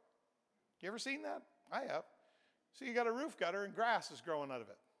grow. You ever seen that? I have. So you got a roof gutter and grass is growing out of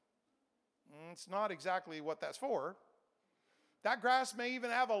it. It's not exactly what that's for. That grass may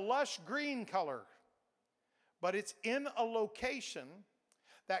even have a lush green color. but it's in a location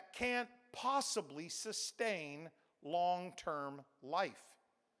that can't possibly sustain long-term life.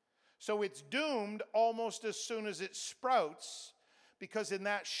 So it's doomed almost as soon as it sprouts, because in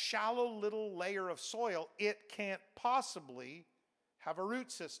that shallow little layer of soil, it can't possibly have a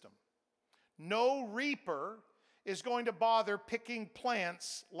root system. No reaper is going to bother picking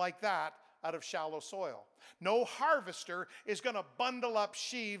plants like that out of shallow soil. No harvester is going to bundle up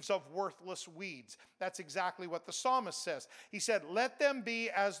sheaves of worthless weeds. That's exactly what the psalmist says. He said, "Let them be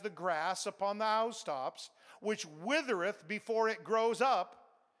as the grass upon the housetops, which withereth before it grows up,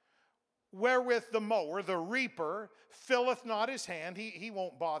 wherewith the mower, the reaper, filleth not his hand." He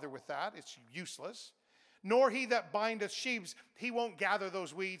won't bother with that. It's useless. "Nor he that bindeth sheaves," he won't gather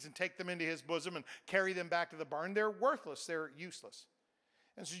those weeds and take them into his bosom and carry them back to the barn. They're worthless. They're useless.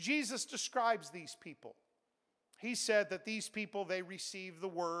 And so Jesus describes these people. He said that these people, they receive the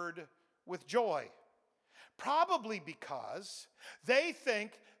word with joy. Probably because they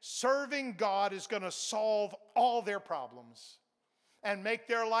think serving God is going to solve all their problems and make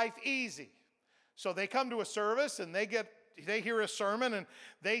their life easy. So they come to a service and they hear a sermon and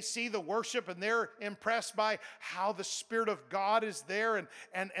they see the worship and they're impressed by how the Spirit of God is there,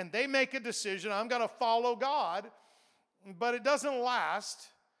 and they make a decision, I'm going to follow God. But it doesn't last,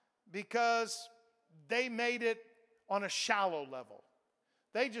 because they made it on a shallow level.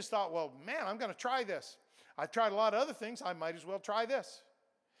 They just thought, well, man, I'm going to try this. I've tried a lot of other things. I might as well try this.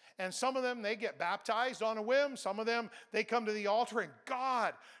 And some of them, they get baptized on a whim. Some of them, they come to the altar and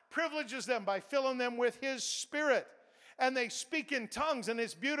God privileges them by filling them with His Spirit. And they speak in tongues and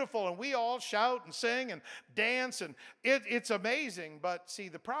it's beautiful. And we all shout and sing and dance and it's amazing. But see,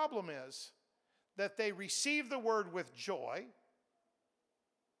 the problem is that they receive the word with joy,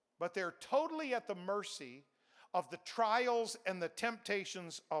 but they're totally at the mercy of the trials and the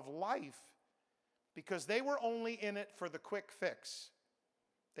temptations of life, because they were only in it for the quick fix.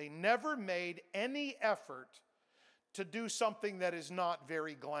 They never made any effort to do something that is not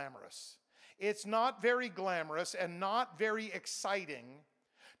very glamorous. It's not very glamorous and not very exciting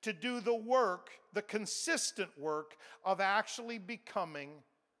to do the work, the consistent work of actually becoming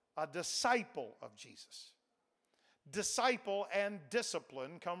a disciple of Jesus. Disciple and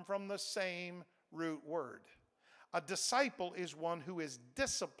discipline come from the same root word. A disciple is one who is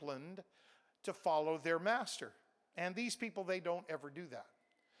disciplined to follow their master. And these people, they don't ever do that.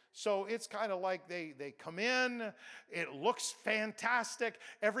 So it's kind of like they come in, it looks fantastic.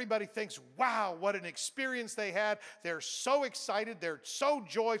 Everybody thinks, wow, what an experience they had. They're so excited, they're so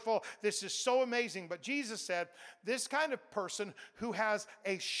joyful. This is so amazing. But Jesus said, this kind of person who has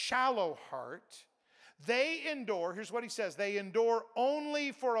a shallow heart, they endure, here's what He says, they endure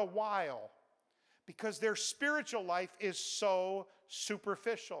only for a while, because their spiritual life is so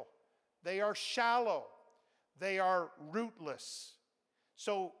superficial. They are shallow. They are rootless.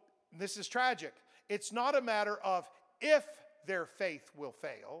 So this is tragic. It's not a matter of if their faith will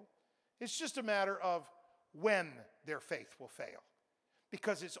fail. It's just a matter of when their faith will fail,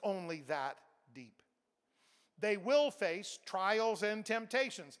 because it's only that deep. They will face trials and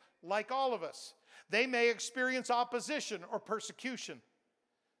temptations, like all of us. They may experience opposition or persecution.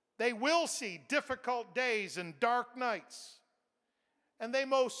 They will see difficult days and dark nights. And they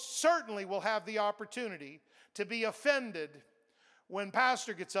most certainly will have the opportunity to be offended when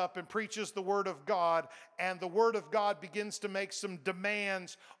pastor gets up and preaches the Word of God, and the Word of God begins to make some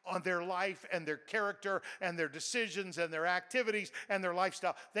demands on their life and their character and their decisions and their activities and their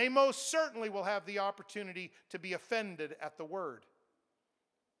lifestyle. They most certainly will have the opportunity to be offended at the Word.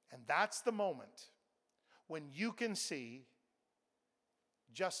 And that's the moment when you can see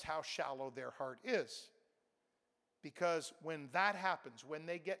just how shallow their heart is. Because when that happens, when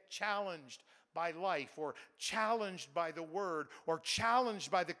they get challenged by life, or challenged by the Word, or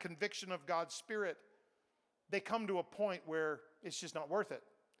challenged by the conviction of God's Spirit, they come to a point where it's just not worth it.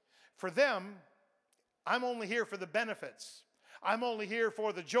 For them, I'm only here for the benefits. I'm only here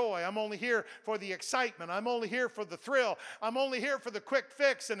for the joy. I'm only here for the excitement. I'm only here for the thrill. I'm only here for the quick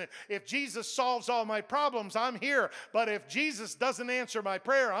fix. And if Jesus solves all my problems, I'm here. But if Jesus doesn't answer my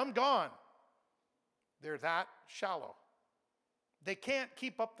prayer, I'm gone. They're that shallow. They can't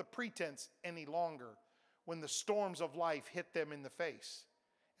keep up the pretense any longer when the storms of life hit them in the face.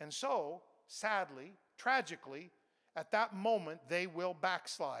 And so, sadly, tragically, at that moment, they will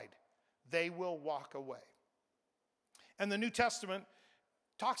backslide. They will walk away. And the New Testament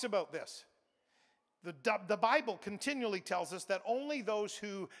talks about this. The Bible continually tells us that only those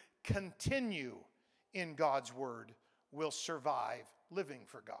who continue in God's Word will survive living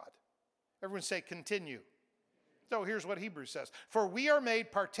for God. Everyone say continue. So here's what Hebrews says. For we are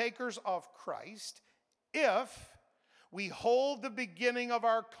made partakers of Christ if we hold the beginning of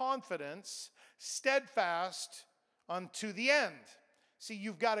our confidence steadfast unto the end. See,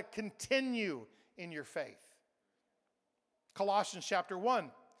 you've got to continue in your faith. Colossians chapter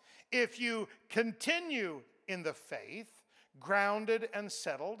 1. If you continue in the faith, grounded and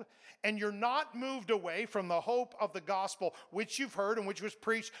settled, and you're not moved away from the hope of the gospel which you've heard and which was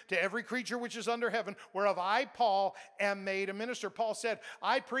preached to every creature which is under heaven, whereof I, Paul, am made a minister. Paul said,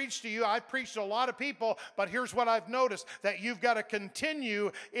 I preached to you, I've preached to a lot of people, but here's what I've noticed, that you've got to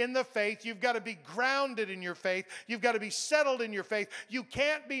continue in the faith. You've got to be grounded in your faith. You've got to be settled in your faith. You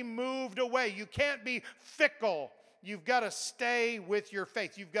can't be moved away. You can't be fickle. You've got to stay with your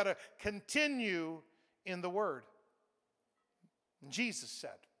faith. You've got to continue in the word. Jesus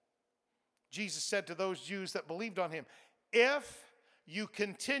said to those Jews that believed on him, if you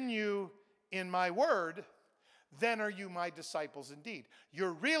continue in my word, then are you my disciples indeed.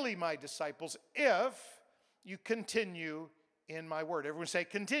 You're really my disciples if you continue in my word. Everyone say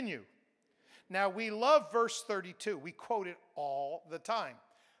continue. Now we love verse 32. We quote it all the time,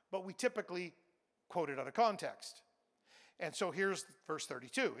 but we typically quote it out of context. And so here's verse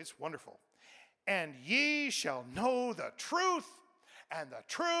 32. It's wonderful. And ye shall know the truth, and the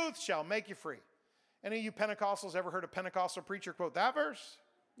truth shall make you free. Any of you Pentecostals ever heard a Pentecostal preacher quote that verse?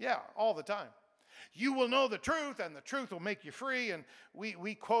 Yeah, all the time. You will know the truth, and the truth will make you free. And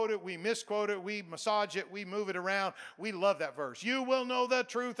we quote it, we misquote it, we massage it, we move it around. We love that verse. You will know the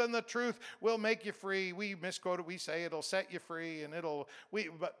truth, and the truth will make you free. We misquote it, we say it'll set you free, and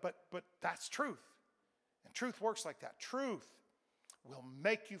but that's truth. And truth works like that. Truth will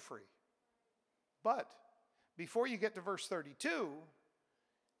make you free. But before you get to verse 32,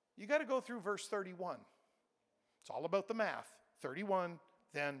 you got to go through verse 31. It's all about the math. 31,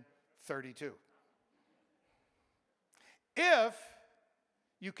 then 32. If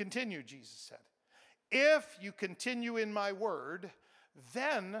you continue, Jesus said, if you continue in my word,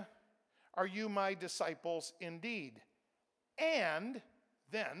 then are you my disciples indeed. And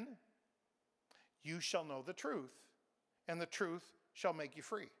then you shall know the truth, and the truth shall make you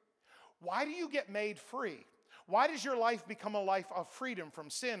free. Why do you get made free? Why does your life become a life of freedom from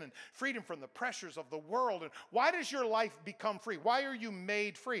sin and freedom from the pressures of the world? And why does your life become free? Why are you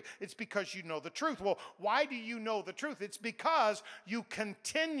made free? It's because you know the truth. Well, why do you know the truth? It's because you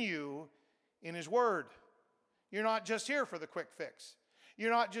continue in his word. You're not just here for the quick fix.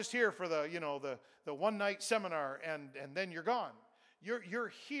 You're not just here for the one-night seminar and then you're gone.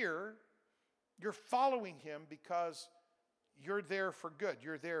 You're here, you're following him because you're there for good.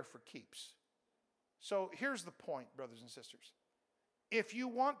 You're there for keeps. So here's the point, brothers and sisters. If you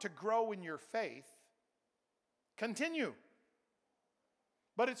want to grow in your faith, continue.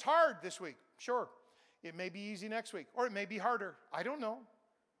 But it's hard this week. Sure. It may be easy next week, or it may be harder. I don't know.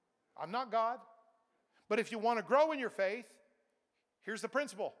 I'm not God. But if you want to grow in your faith, here's the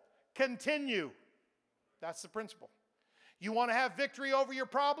principle. Continue. That's the principle. You want to have victory over your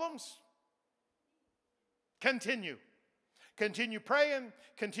problems? Continue. Continue praying,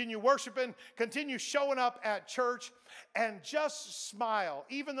 continue worshiping, continue showing up at church, and just smile.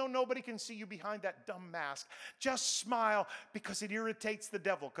 Even though nobody can see you behind that dumb mask, just smile because it irritates the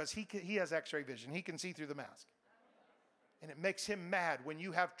devil because he has x-ray vision. He can see through the mask. And it makes him mad when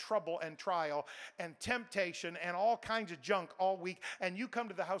you have trouble and trial and temptation and all kinds of junk all week, and you come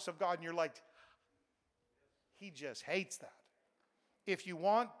to the house of God and you're like, he just hates that. If you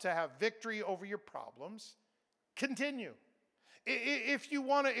want to have victory over your problems, continue. If you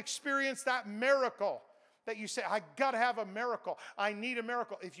want to experience that miracle that you say, I got to have a miracle. I need a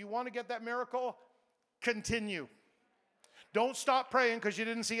miracle. If you want to get that miracle, continue. Don't stop praying because you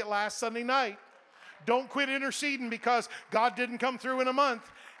didn't see it last Sunday night. Don't quit interceding because God didn't come through in a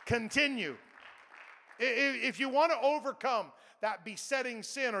month. Continue. If you want to overcome that besetting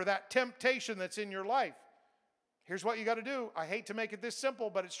sin or that temptation that's in your life, here's what you got to do. I hate to make it this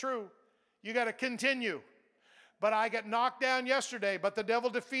simple, but it's true. You got to continue. But I got knocked down yesterday, but the devil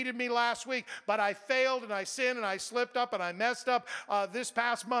defeated me last week. But I failed and I sinned and I slipped up and I messed up this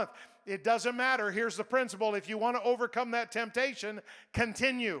past month. It doesn't matter. Here's the principle. If you want to overcome that temptation,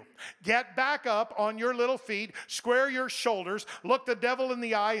 continue. Get back up on your little feet, square your shoulders, look the devil in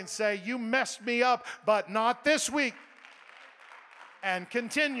the eye and say, you messed me up, but not this week. And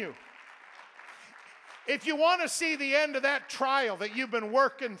continue. If you want to see the end of that trial that you've been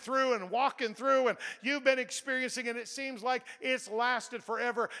working through and walking through and you've been experiencing and it seems like it's lasted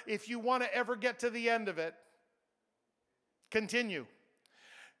forever, if you want to ever get to the end of it, continue.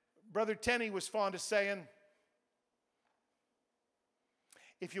 Brother Tenney was fond of saying,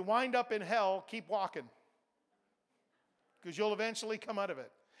 if you wind up in hell, keep walking because you'll eventually come out of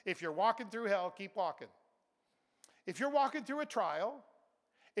it. If you're walking through hell, keep walking. If you're walking through a trial,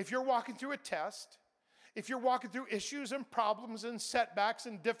 if you're walking through a test, if you're walking through issues and problems and setbacks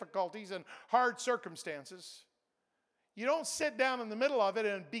and difficulties and hard circumstances, you don't sit down in the middle of it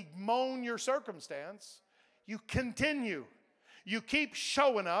and bemoan your circumstance. You continue. You keep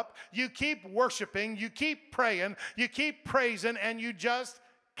showing up. You keep worshiping. You keep praying. You keep praising, and you just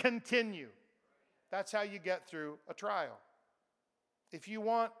continue. That's how you get through a trial. If you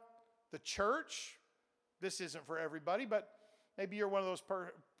want the church, this isn't for everybody, but maybe you're one of those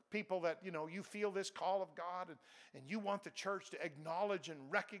people that, you feel this call of God and you want the church to acknowledge and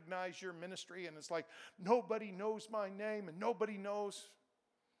recognize your ministry, and it's like, nobody knows my name and nobody knows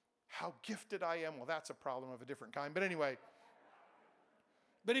how gifted I am. Well, that's a problem of a different kind. But anyway,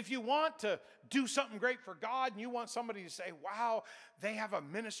 but if you want to do something great for God and you want somebody to say, wow, they have a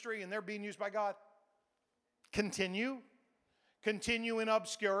ministry and they're being used by God, continue. Continue in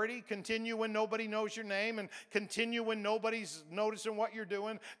obscurity. Continue when nobody knows your name, and continue when nobody's noticing what you're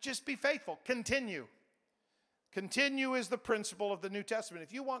doing. Just be faithful. Continue. Continue is the principle of the New Testament.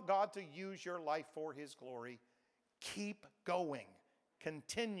 If you want God to use your life for His glory, keep going.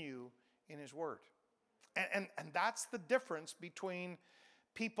 Continue in His Word. And that's the difference between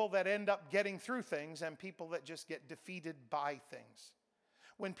people that end up getting through things and people that just get defeated by things.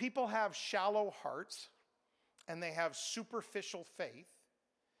 When people have shallow hearts and they have superficial faith,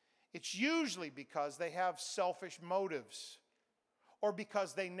 it's usually because they have selfish motives or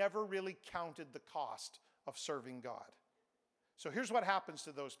because they never really counted the cost of serving God. So here's what happens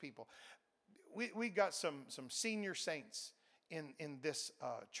to those people. We got some senior saints in this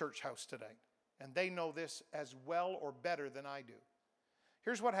church house today, and they know this as well or better than I do.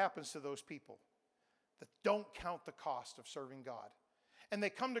 Here's what happens to those people that don't count the cost of serving God. And they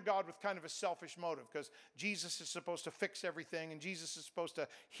come to God with kind of a selfish motive because Jesus is supposed to fix everything and Jesus is supposed to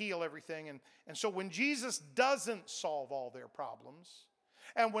heal everything. And so when Jesus doesn't solve all their problems,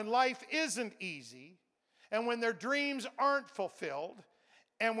 and when life isn't easy, and when their dreams aren't fulfilled,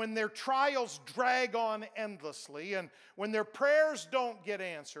 and when their trials drag on endlessly, and when their prayers don't get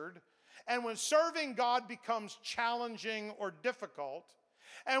answered, and when serving God becomes challenging or difficult,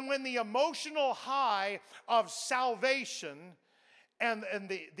 and when the emotional high of salvation and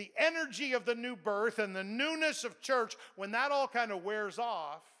the energy of the new birth and the newness of church, when that all kind of wears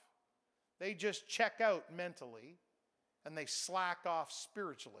off, they just check out mentally and they slack off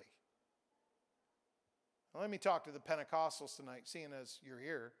spiritually. Now, let me talk to the Pentecostals tonight, seeing as you're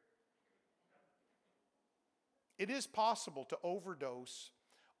here. It is possible to overdose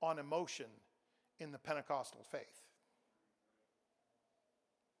on emotion in the Pentecostal faith.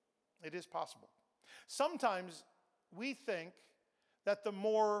 It is possible. Sometimes we think that the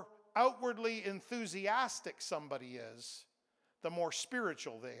more outwardly enthusiastic somebody is, the more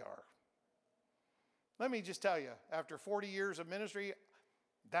spiritual they are. Let me just tell you, after 40 years of ministry,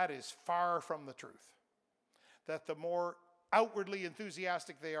 that is far from the truth. That the more outwardly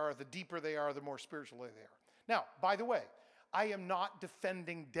enthusiastic they are, the deeper they are, the more spiritual they are. Now, by the way, I am not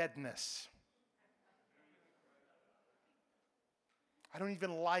defending deadness. I don't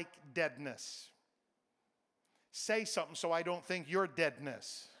even like deadness. Say something so I don't think you're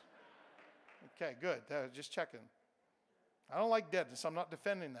deadness. Okay, good. Just checking. I don't like deadness. I'm not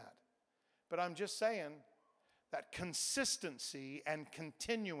defending that. But I'm just saying that consistency and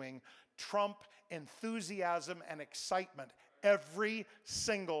continuing trump enthusiasm and excitement every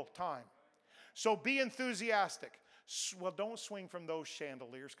single time. So be enthusiastic. Well, don't swing from those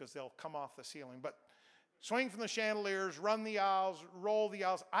chandeliers because they'll come off the ceiling. But swing from the chandeliers, run the aisles, roll the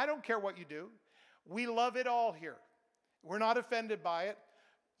aisles. I don't care what you do. We love it all here. We're not offended by it.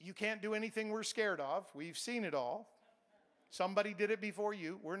 You can't do anything we're scared of. We've seen it all. Somebody did it before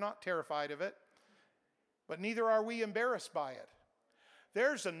you. We're not terrified of it. But neither are we embarrassed by it.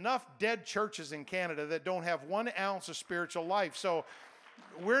 There's enough dead churches in Canada that don't have 1 ounce of spiritual life. So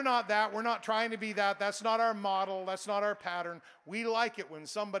we're not that. We're not trying to be that. That's not our model. That's not our pattern. We like it when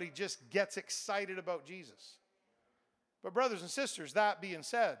somebody just gets excited about Jesus. But brothers and sisters, that being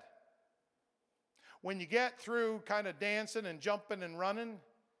said, when you get through kind of dancing and jumping and running,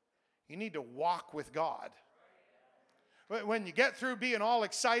 you need to walk with God. When you get through being all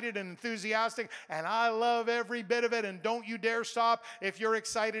excited and enthusiastic, and I love every bit of it, and don't you dare stop if you're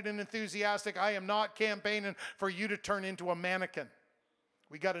excited and enthusiastic. I am not campaigning for you to turn into a mannequin.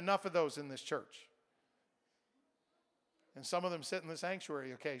 We got enough of those in this church. And some of them sit in the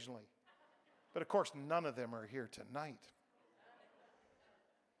sanctuary occasionally. But of course, none of them are here tonight.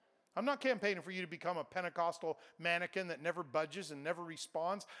 I'm not campaigning for you to become a Pentecostal mannequin that never budges and never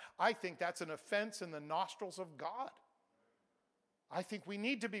responds. I think that's an offense in the nostrils of God. I think we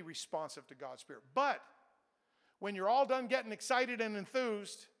need to be responsive to God's Spirit. But when you're all done getting excited and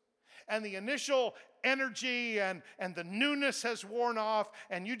enthused, and the initial energy and the newness has worn off,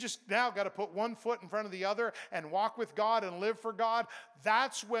 and you just now got to put one foot in front of the other and walk with God and live for God,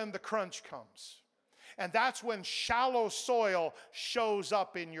 that's when the crunch comes. And that's when shallow soil shows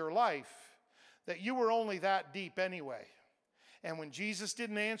up in your life, that you were only that deep anyway. And when Jesus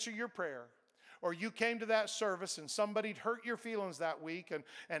didn't answer your prayer, or you came to that service and somebody'd hurt your feelings that week,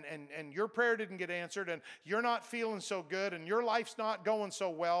 and your prayer didn't get answered, and you're not feeling so good, and your life's not going so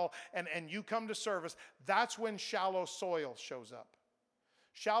well, and you come to service, that's when shallow soil shows up.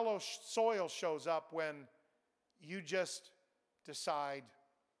 Shallow soil shows up when you just decide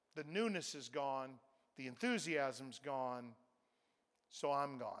the newness is gone, the enthusiasm's gone, so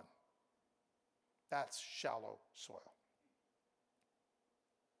I'm gone. That's shallow soil.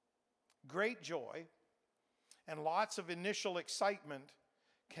 Great joy and lots of initial excitement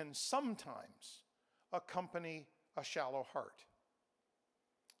can sometimes accompany a shallow heart.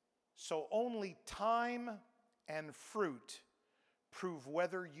 So only time and fruit prove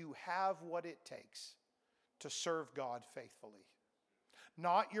whether you have what it takes to serve God faithfully.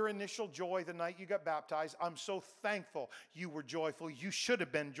 Not your initial joy the night you got baptized. I'm so thankful you were joyful. You should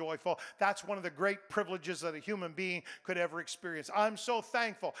have been joyful. That's one of the great privileges that a human being could ever experience. I'm so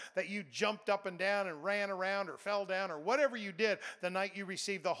thankful that you jumped up and down and ran around or fell down or whatever you did the night you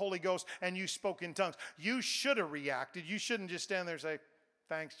received the Holy Ghost and you spoke in tongues. You should have reacted. You shouldn't just stand there and say,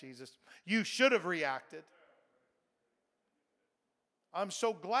 thanks, Jesus. You should have reacted. I'm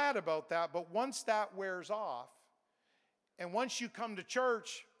so glad about that, but once that wears off, and once you come to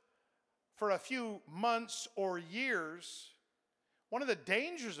church for a few months or years, one of the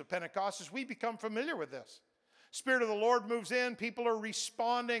dangers of Pentecost is we become familiar with this. Spirit of the Lord moves in, people are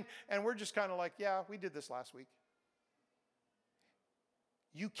responding, and we're just kind of like, yeah, we did this last week.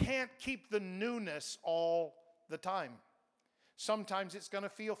 You can't keep the newness all the time. Sometimes it's going to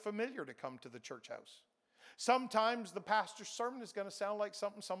feel familiar to come to the church house. Sometimes the pastor's sermon is going to sound like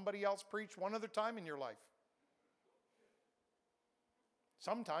something somebody else preached one other time in your life.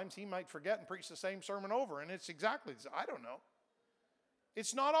 Sometimes he might forget and preach the same sermon over, and it's exactly, I don't know.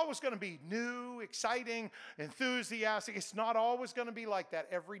 It's not always going to be new, exciting, enthusiastic. It's not always going to be like that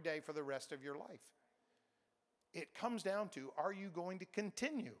every day for the rest of your life. It comes down to, are you going to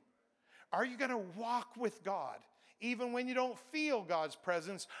continue? Are you going to walk with God? Even when you don't feel God's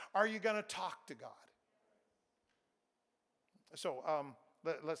presence, are you going to talk to God? So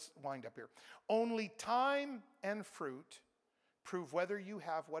let's wind up here. Only time and fruit prove whether you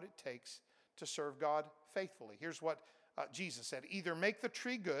have what it takes to serve God faithfully. Here's what Jesus said. Either make the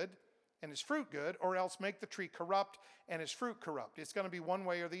tree good and its fruit good, or else make the tree corrupt and its fruit corrupt. It's going to be one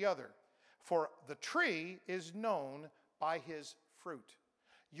way or the other. For the tree is known by his fruit.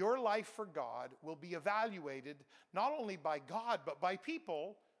 Your life for God will be evaluated not only by God, but by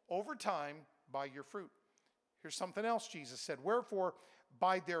people over time by your fruit. Here's something else Jesus said. Wherefore,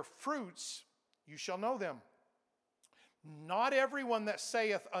 by their fruits you shall know them. Not everyone that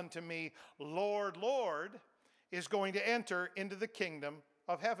saith unto me, Lord, Lord, is going to enter into the kingdom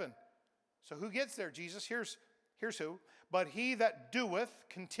of heaven. So who gets there, Jesus? Here's who. But he that doeth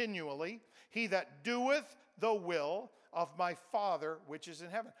continually, he that doeth the will of my Father which is in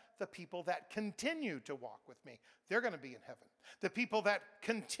heaven. The people that continue to walk with me, they're going to be in heaven. The people that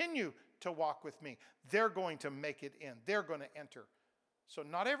continue to walk with me, they're going to make it in. They're going to enter. So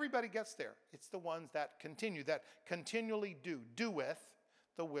not everybody gets there. It's the ones that continue, that continually doeth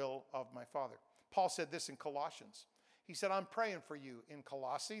the will of my Father. Paul said this in Colossians. He said, I'm praying for you in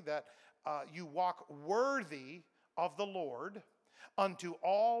Colossae that you walk worthy of the Lord unto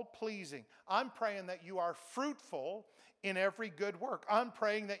all pleasing. I'm praying that you are fruitful in every good work. I'm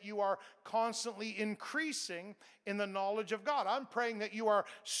praying that you are constantly increasing in the knowledge of God. I'm praying that you are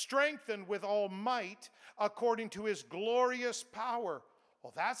strengthened with all might according to his glorious power.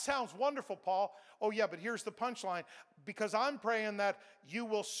 Well, that sounds wonderful, Paul. Oh, yeah, but here's the punchline. Because I'm praying that you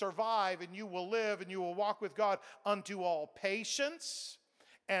will survive and you will live and you will walk with God unto all patience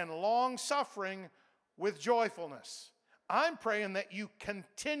and long suffering with joyfulness. I'm praying that you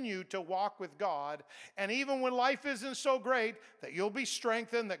continue to walk with God, and even when life isn't so great, that you'll be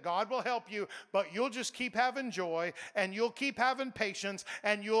strengthened, that God will help you, but you'll just keep having joy, and you'll keep having patience,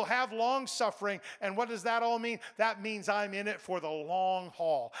 and you'll have long suffering. And what does that all mean? That means I'm in it for the long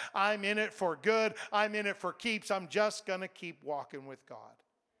haul. I'm in it for good. I'm in it for keeps. I'm just going to keep walking with God.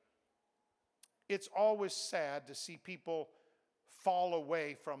 It's always sad to see people fall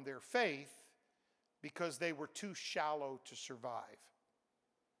away from their faith because they were too shallow to survive.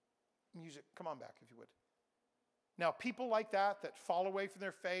 Music, come on back if you would. Now, people like that fall away from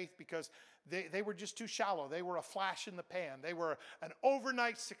their faith because they were just too shallow. They were a flash in the pan. They were an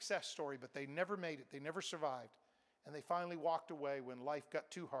overnight success story, but they never made it. They never survived. And they finally walked away when life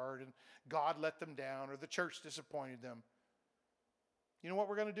got too hard and God let them down or the church disappointed them. You know what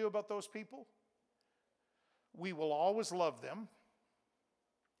we're going to do about those people? We will always love them.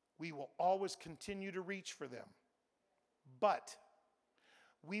 We will always continue to reach for them. But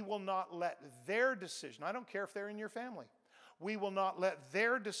we will not let their decision, I don't care if they're in your family, we will not let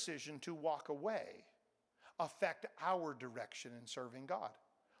their decision to walk away affect our direction in serving God.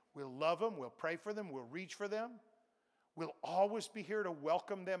 We'll love them, we'll pray for them, we'll reach for them. We'll always be here to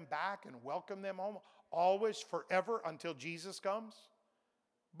welcome them back and welcome them home, always, forever, until Jesus comes.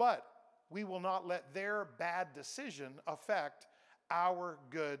 But we will not let their bad decision affect our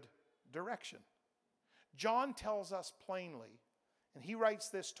good direction. John tells us plainly, and he writes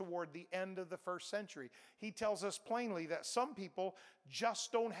this toward the end of the first century. He tells us plainly that some people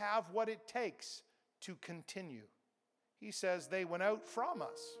just don't have what it takes to continue. He says they went out from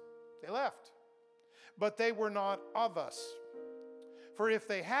us. They left. But they were not of us. For if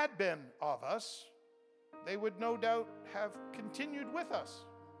they had been of us, they would no doubt have continued with us.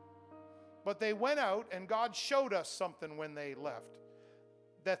 But they went out, and God showed us something when they left,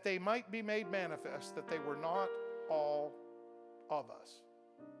 that they might be made manifest that they were not all of us.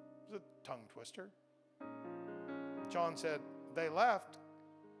 It was a tongue twister. John said they left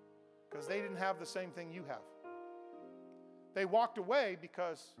because they didn't have the same thing you have. They walked away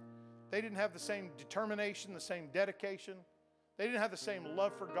because they didn't have the same determination, the same dedication. They didn't have the same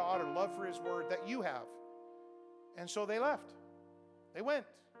love for God or love for His Word that you have. And so they left. They went.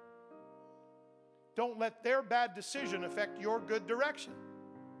 Don't let their bad decision affect your good direction.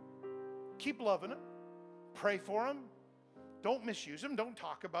 Keep loving them. Pray for them. Don't misuse them. Don't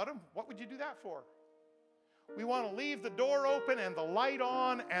talk about them. What would you do that for? We want to leave the door open and the light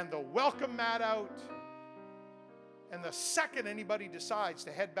on and the welcome mat out. And the second anybody decides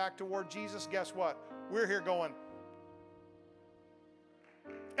to head back toward Jesus, guess what? We're here going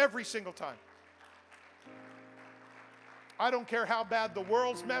every single time. I don't care how bad the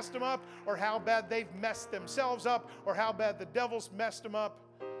world's messed them up or how bad they've messed themselves up or how bad the devil's messed them up.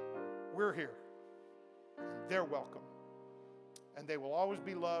 We're here. And they're welcome. And they will always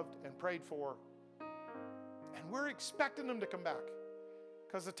be loved and prayed for. And we're expecting them to come back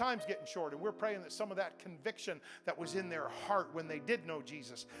because the time's getting short. And we're praying that some of that conviction that was in their heart when they did know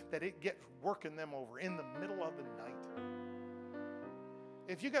Jesus, that it gets working them over in the middle of the night.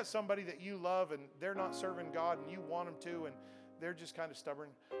 If you got somebody that you love and they're not serving God and you want them to and they're just kind of stubborn,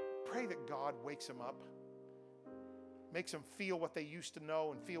 pray that God wakes them up, makes them feel what they used to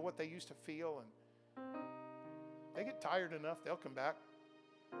know and feel what they used to feel. And they get tired enough, they'll come back.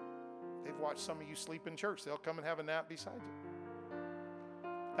 They've watched some of you sleep in church. They'll come and have a nap beside you.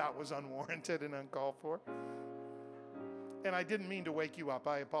 That was unwarranted and uncalled for. And I didn't mean to wake you up.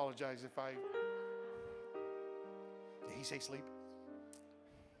 I apologize if I... Did he say sleep?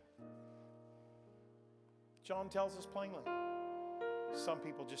 John tells us plainly, some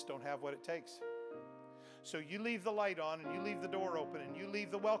people just don't have what it takes. So you leave the light on and you leave the door open and you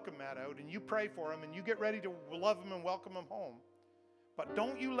leave the welcome mat out and you pray for them and you get ready to love them and welcome them home. But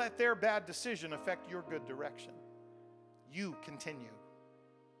don't you let their bad decision affect your good direction. You continue.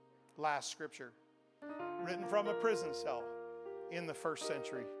 Last scripture, written from a prison cell in the first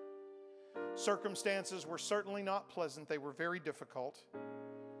century. Circumstances were certainly not pleasant. They were very difficult.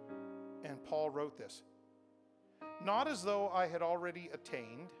 And Paul wrote this. Not as though I had already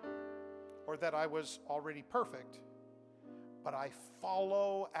attained or that I was already perfect, but I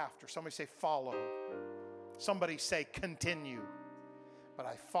follow after. Somebody say follow. Somebody say continue. But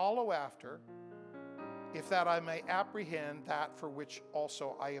I follow after, if that I may apprehend that for which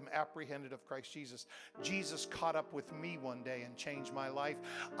also I am apprehended of Christ Jesus. Jesus caught up with me one day and changed my life.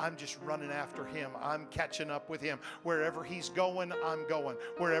 I'm just running after Him. I'm catching up with Him. Wherever He's going, I'm going.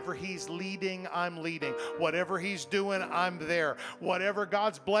 Wherever He's leading, I'm leading. Whatever He's doing, I'm there. Whatever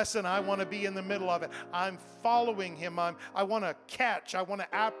God's blessing, I want to be in the middle of it. I'm following Him. I want to catch. I want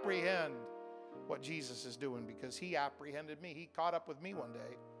to apprehend what Jesus is doing because He apprehended me. He caught up with me one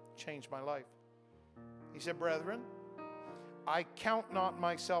day, changed my life. He said, brethren, I count not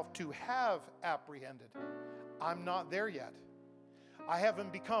myself to have apprehended. I'm not there yet. I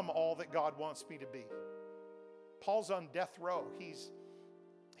haven't become all that God wants me to be. Paul's on death row.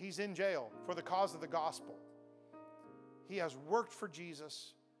 He's in jail for the cause of the gospel. He has worked for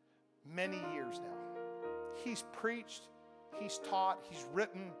Jesus many years now. He's preached, he's taught, he's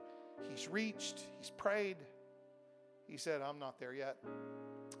written, he's reached, he's prayed. He said, I'm not there yet.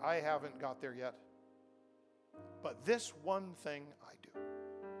 I haven't got there yet. But this one thing I do.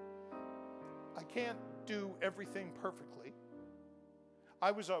 I can't do everything perfectly.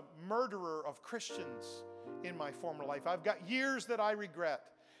 I was a murderer of Christians in my former life. I've got years that I regret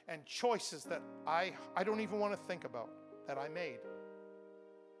and choices that I don't even want to think about that I made.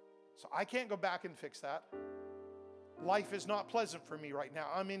 So I can't go back and fix that. Life is not pleasant for me right now.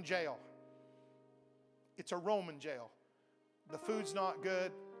 I'm in jail. It's a Roman jail. The food's not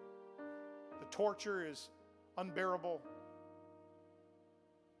good. The torture is unbearable.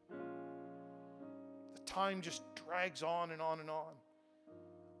 The time just drags on and on and on.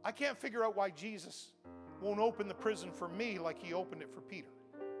 I can't figure out why Jesus won't open the prison for me like he opened it for Peter.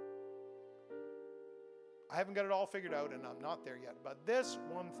 I haven't got it all figured out, and I'm not there yet. But this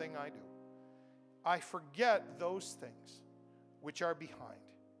one thing I do. I forget those things which are behind,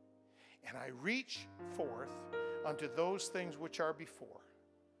 and I reach forth unto those things which are before.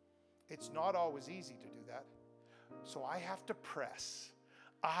 It's not always easy to do that. So I have to press.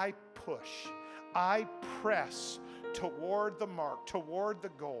 I push. I press toward the mark, toward the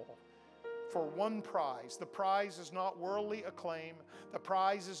goal, for one prize. The prize is not worldly acclaim. The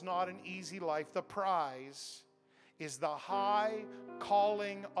prize is not an easy life. The prize is the high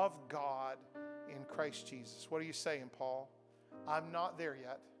calling of God in Christ Jesus. What are you saying, Paul? I'm not there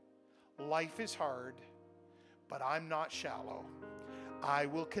yet. Life is hard, but I'm not shallow. I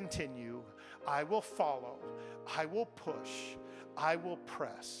will continue. I will follow. I will push. I will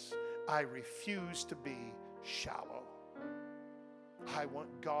press. I refuse to be shallow. I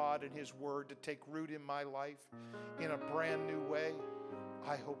want God and His Word to take root in my life in a brand new way.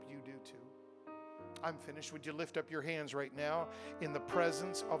 I hope you do too. I'm finished. Would you lift up your hands right now in the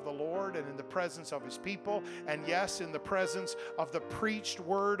presence of the Lord and in the presence of His people, and yes, in the presence of the preached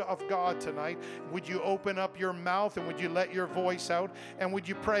Word of God tonight? Would you open up your mouth and would you let your voice out, and would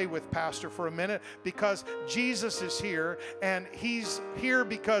you pray with Pastor for a minute? Because Jesus is here, and He's here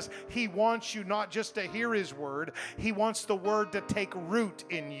because He wants you not just to hear His Word, He wants the Word to take root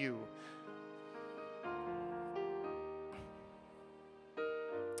in you.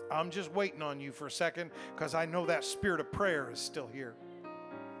 I'm just waiting on you for a second because I know that spirit of prayer is still here.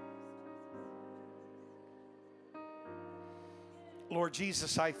 Lord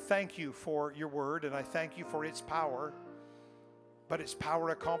Jesus, I thank you for your word and I thank you for its power. But its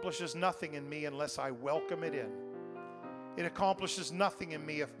power accomplishes nothing in me unless I welcome it in. It accomplishes nothing in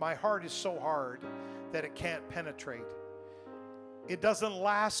me if my heart is so hard that it can't penetrate. It doesn't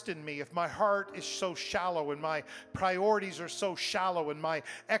last in me if my heart is so shallow and my priorities are so shallow and my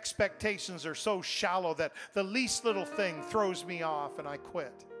expectations are so shallow that the least little thing throws me off and I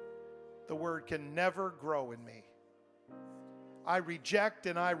quit. The word can never grow in me. I reject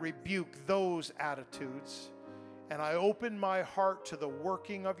and I rebuke those attitudes, and I open my heart to the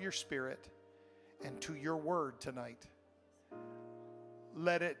working of your Spirit and to your word tonight.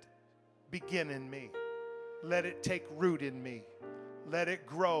 Let it begin in me. Let it take root in me. Let it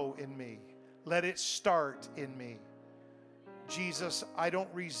grow in me. Let it start in me. Jesus, I don't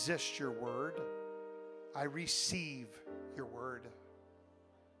resist your word. I receive your word.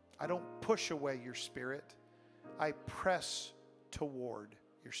 I don't push away your Spirit. I press toward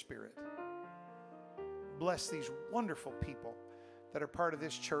your Spirit. Bless these wonderful people that are part of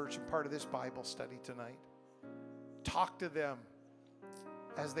this church and part of this Bible study tonight. Talk to them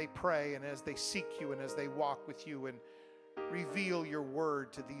as they pray and as they seek you and as they walk with you, and reveal your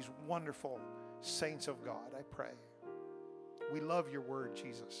word to these wonderful saints of God, I pray. We love your word,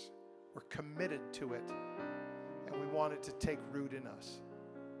 Jesus. We're committed to it, and we want it to take root in us.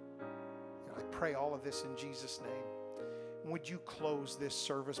 And I pray all of this in Jesus' name. Would you close this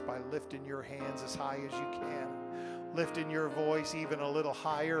service by lifting your hands as high as you can, lifting your voice even a little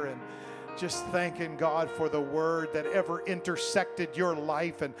higher, and just thanking God for the word that ever intersected your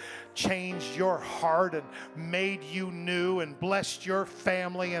life and changed your heart and made you new and blessed your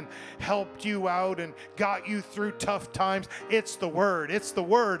family and helped you out and got you through tough times. It's the word. It's the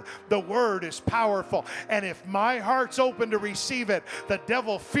word. The word is powerful. And if my heart's open to receive it, the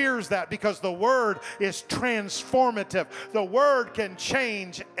devil fears that, because the word is transformative. The word can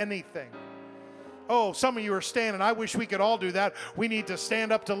change anything. Oh, some of you are standing. I wish we could all do that. We need to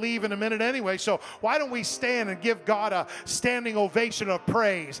stand up to leave in a minute anyway. So why don't we stand and give God a standing ovation of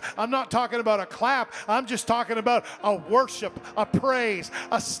praise? I'm not talking about a clap. I'm just talking about a worship, a praise,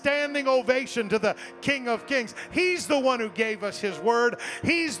 a standing ovation to the King of Kings. He's the one who gave us his word.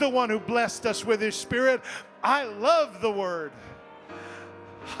 He's the one who blessed us with his Spirit. I love the word.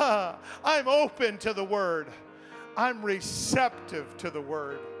 I'm open to the word. I'm receptive to the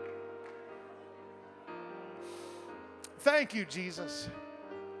word. Thank you, Jesus.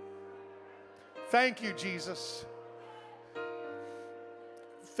 Thank you, Jesus.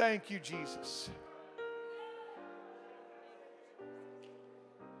 Thank you, Jesus.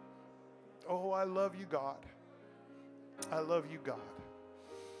 Oh, I love you, God. I love you, God.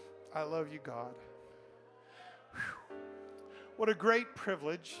 I love you, God. Whew. What a great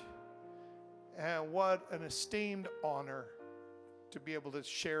privilege and what an esteemed honor to be able to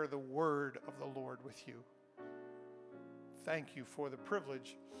share the word of the Lord with you. Thank you for the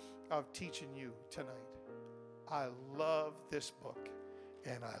privilege of teaching you tonight. I love this book,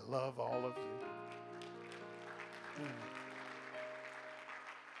 and I love all of you.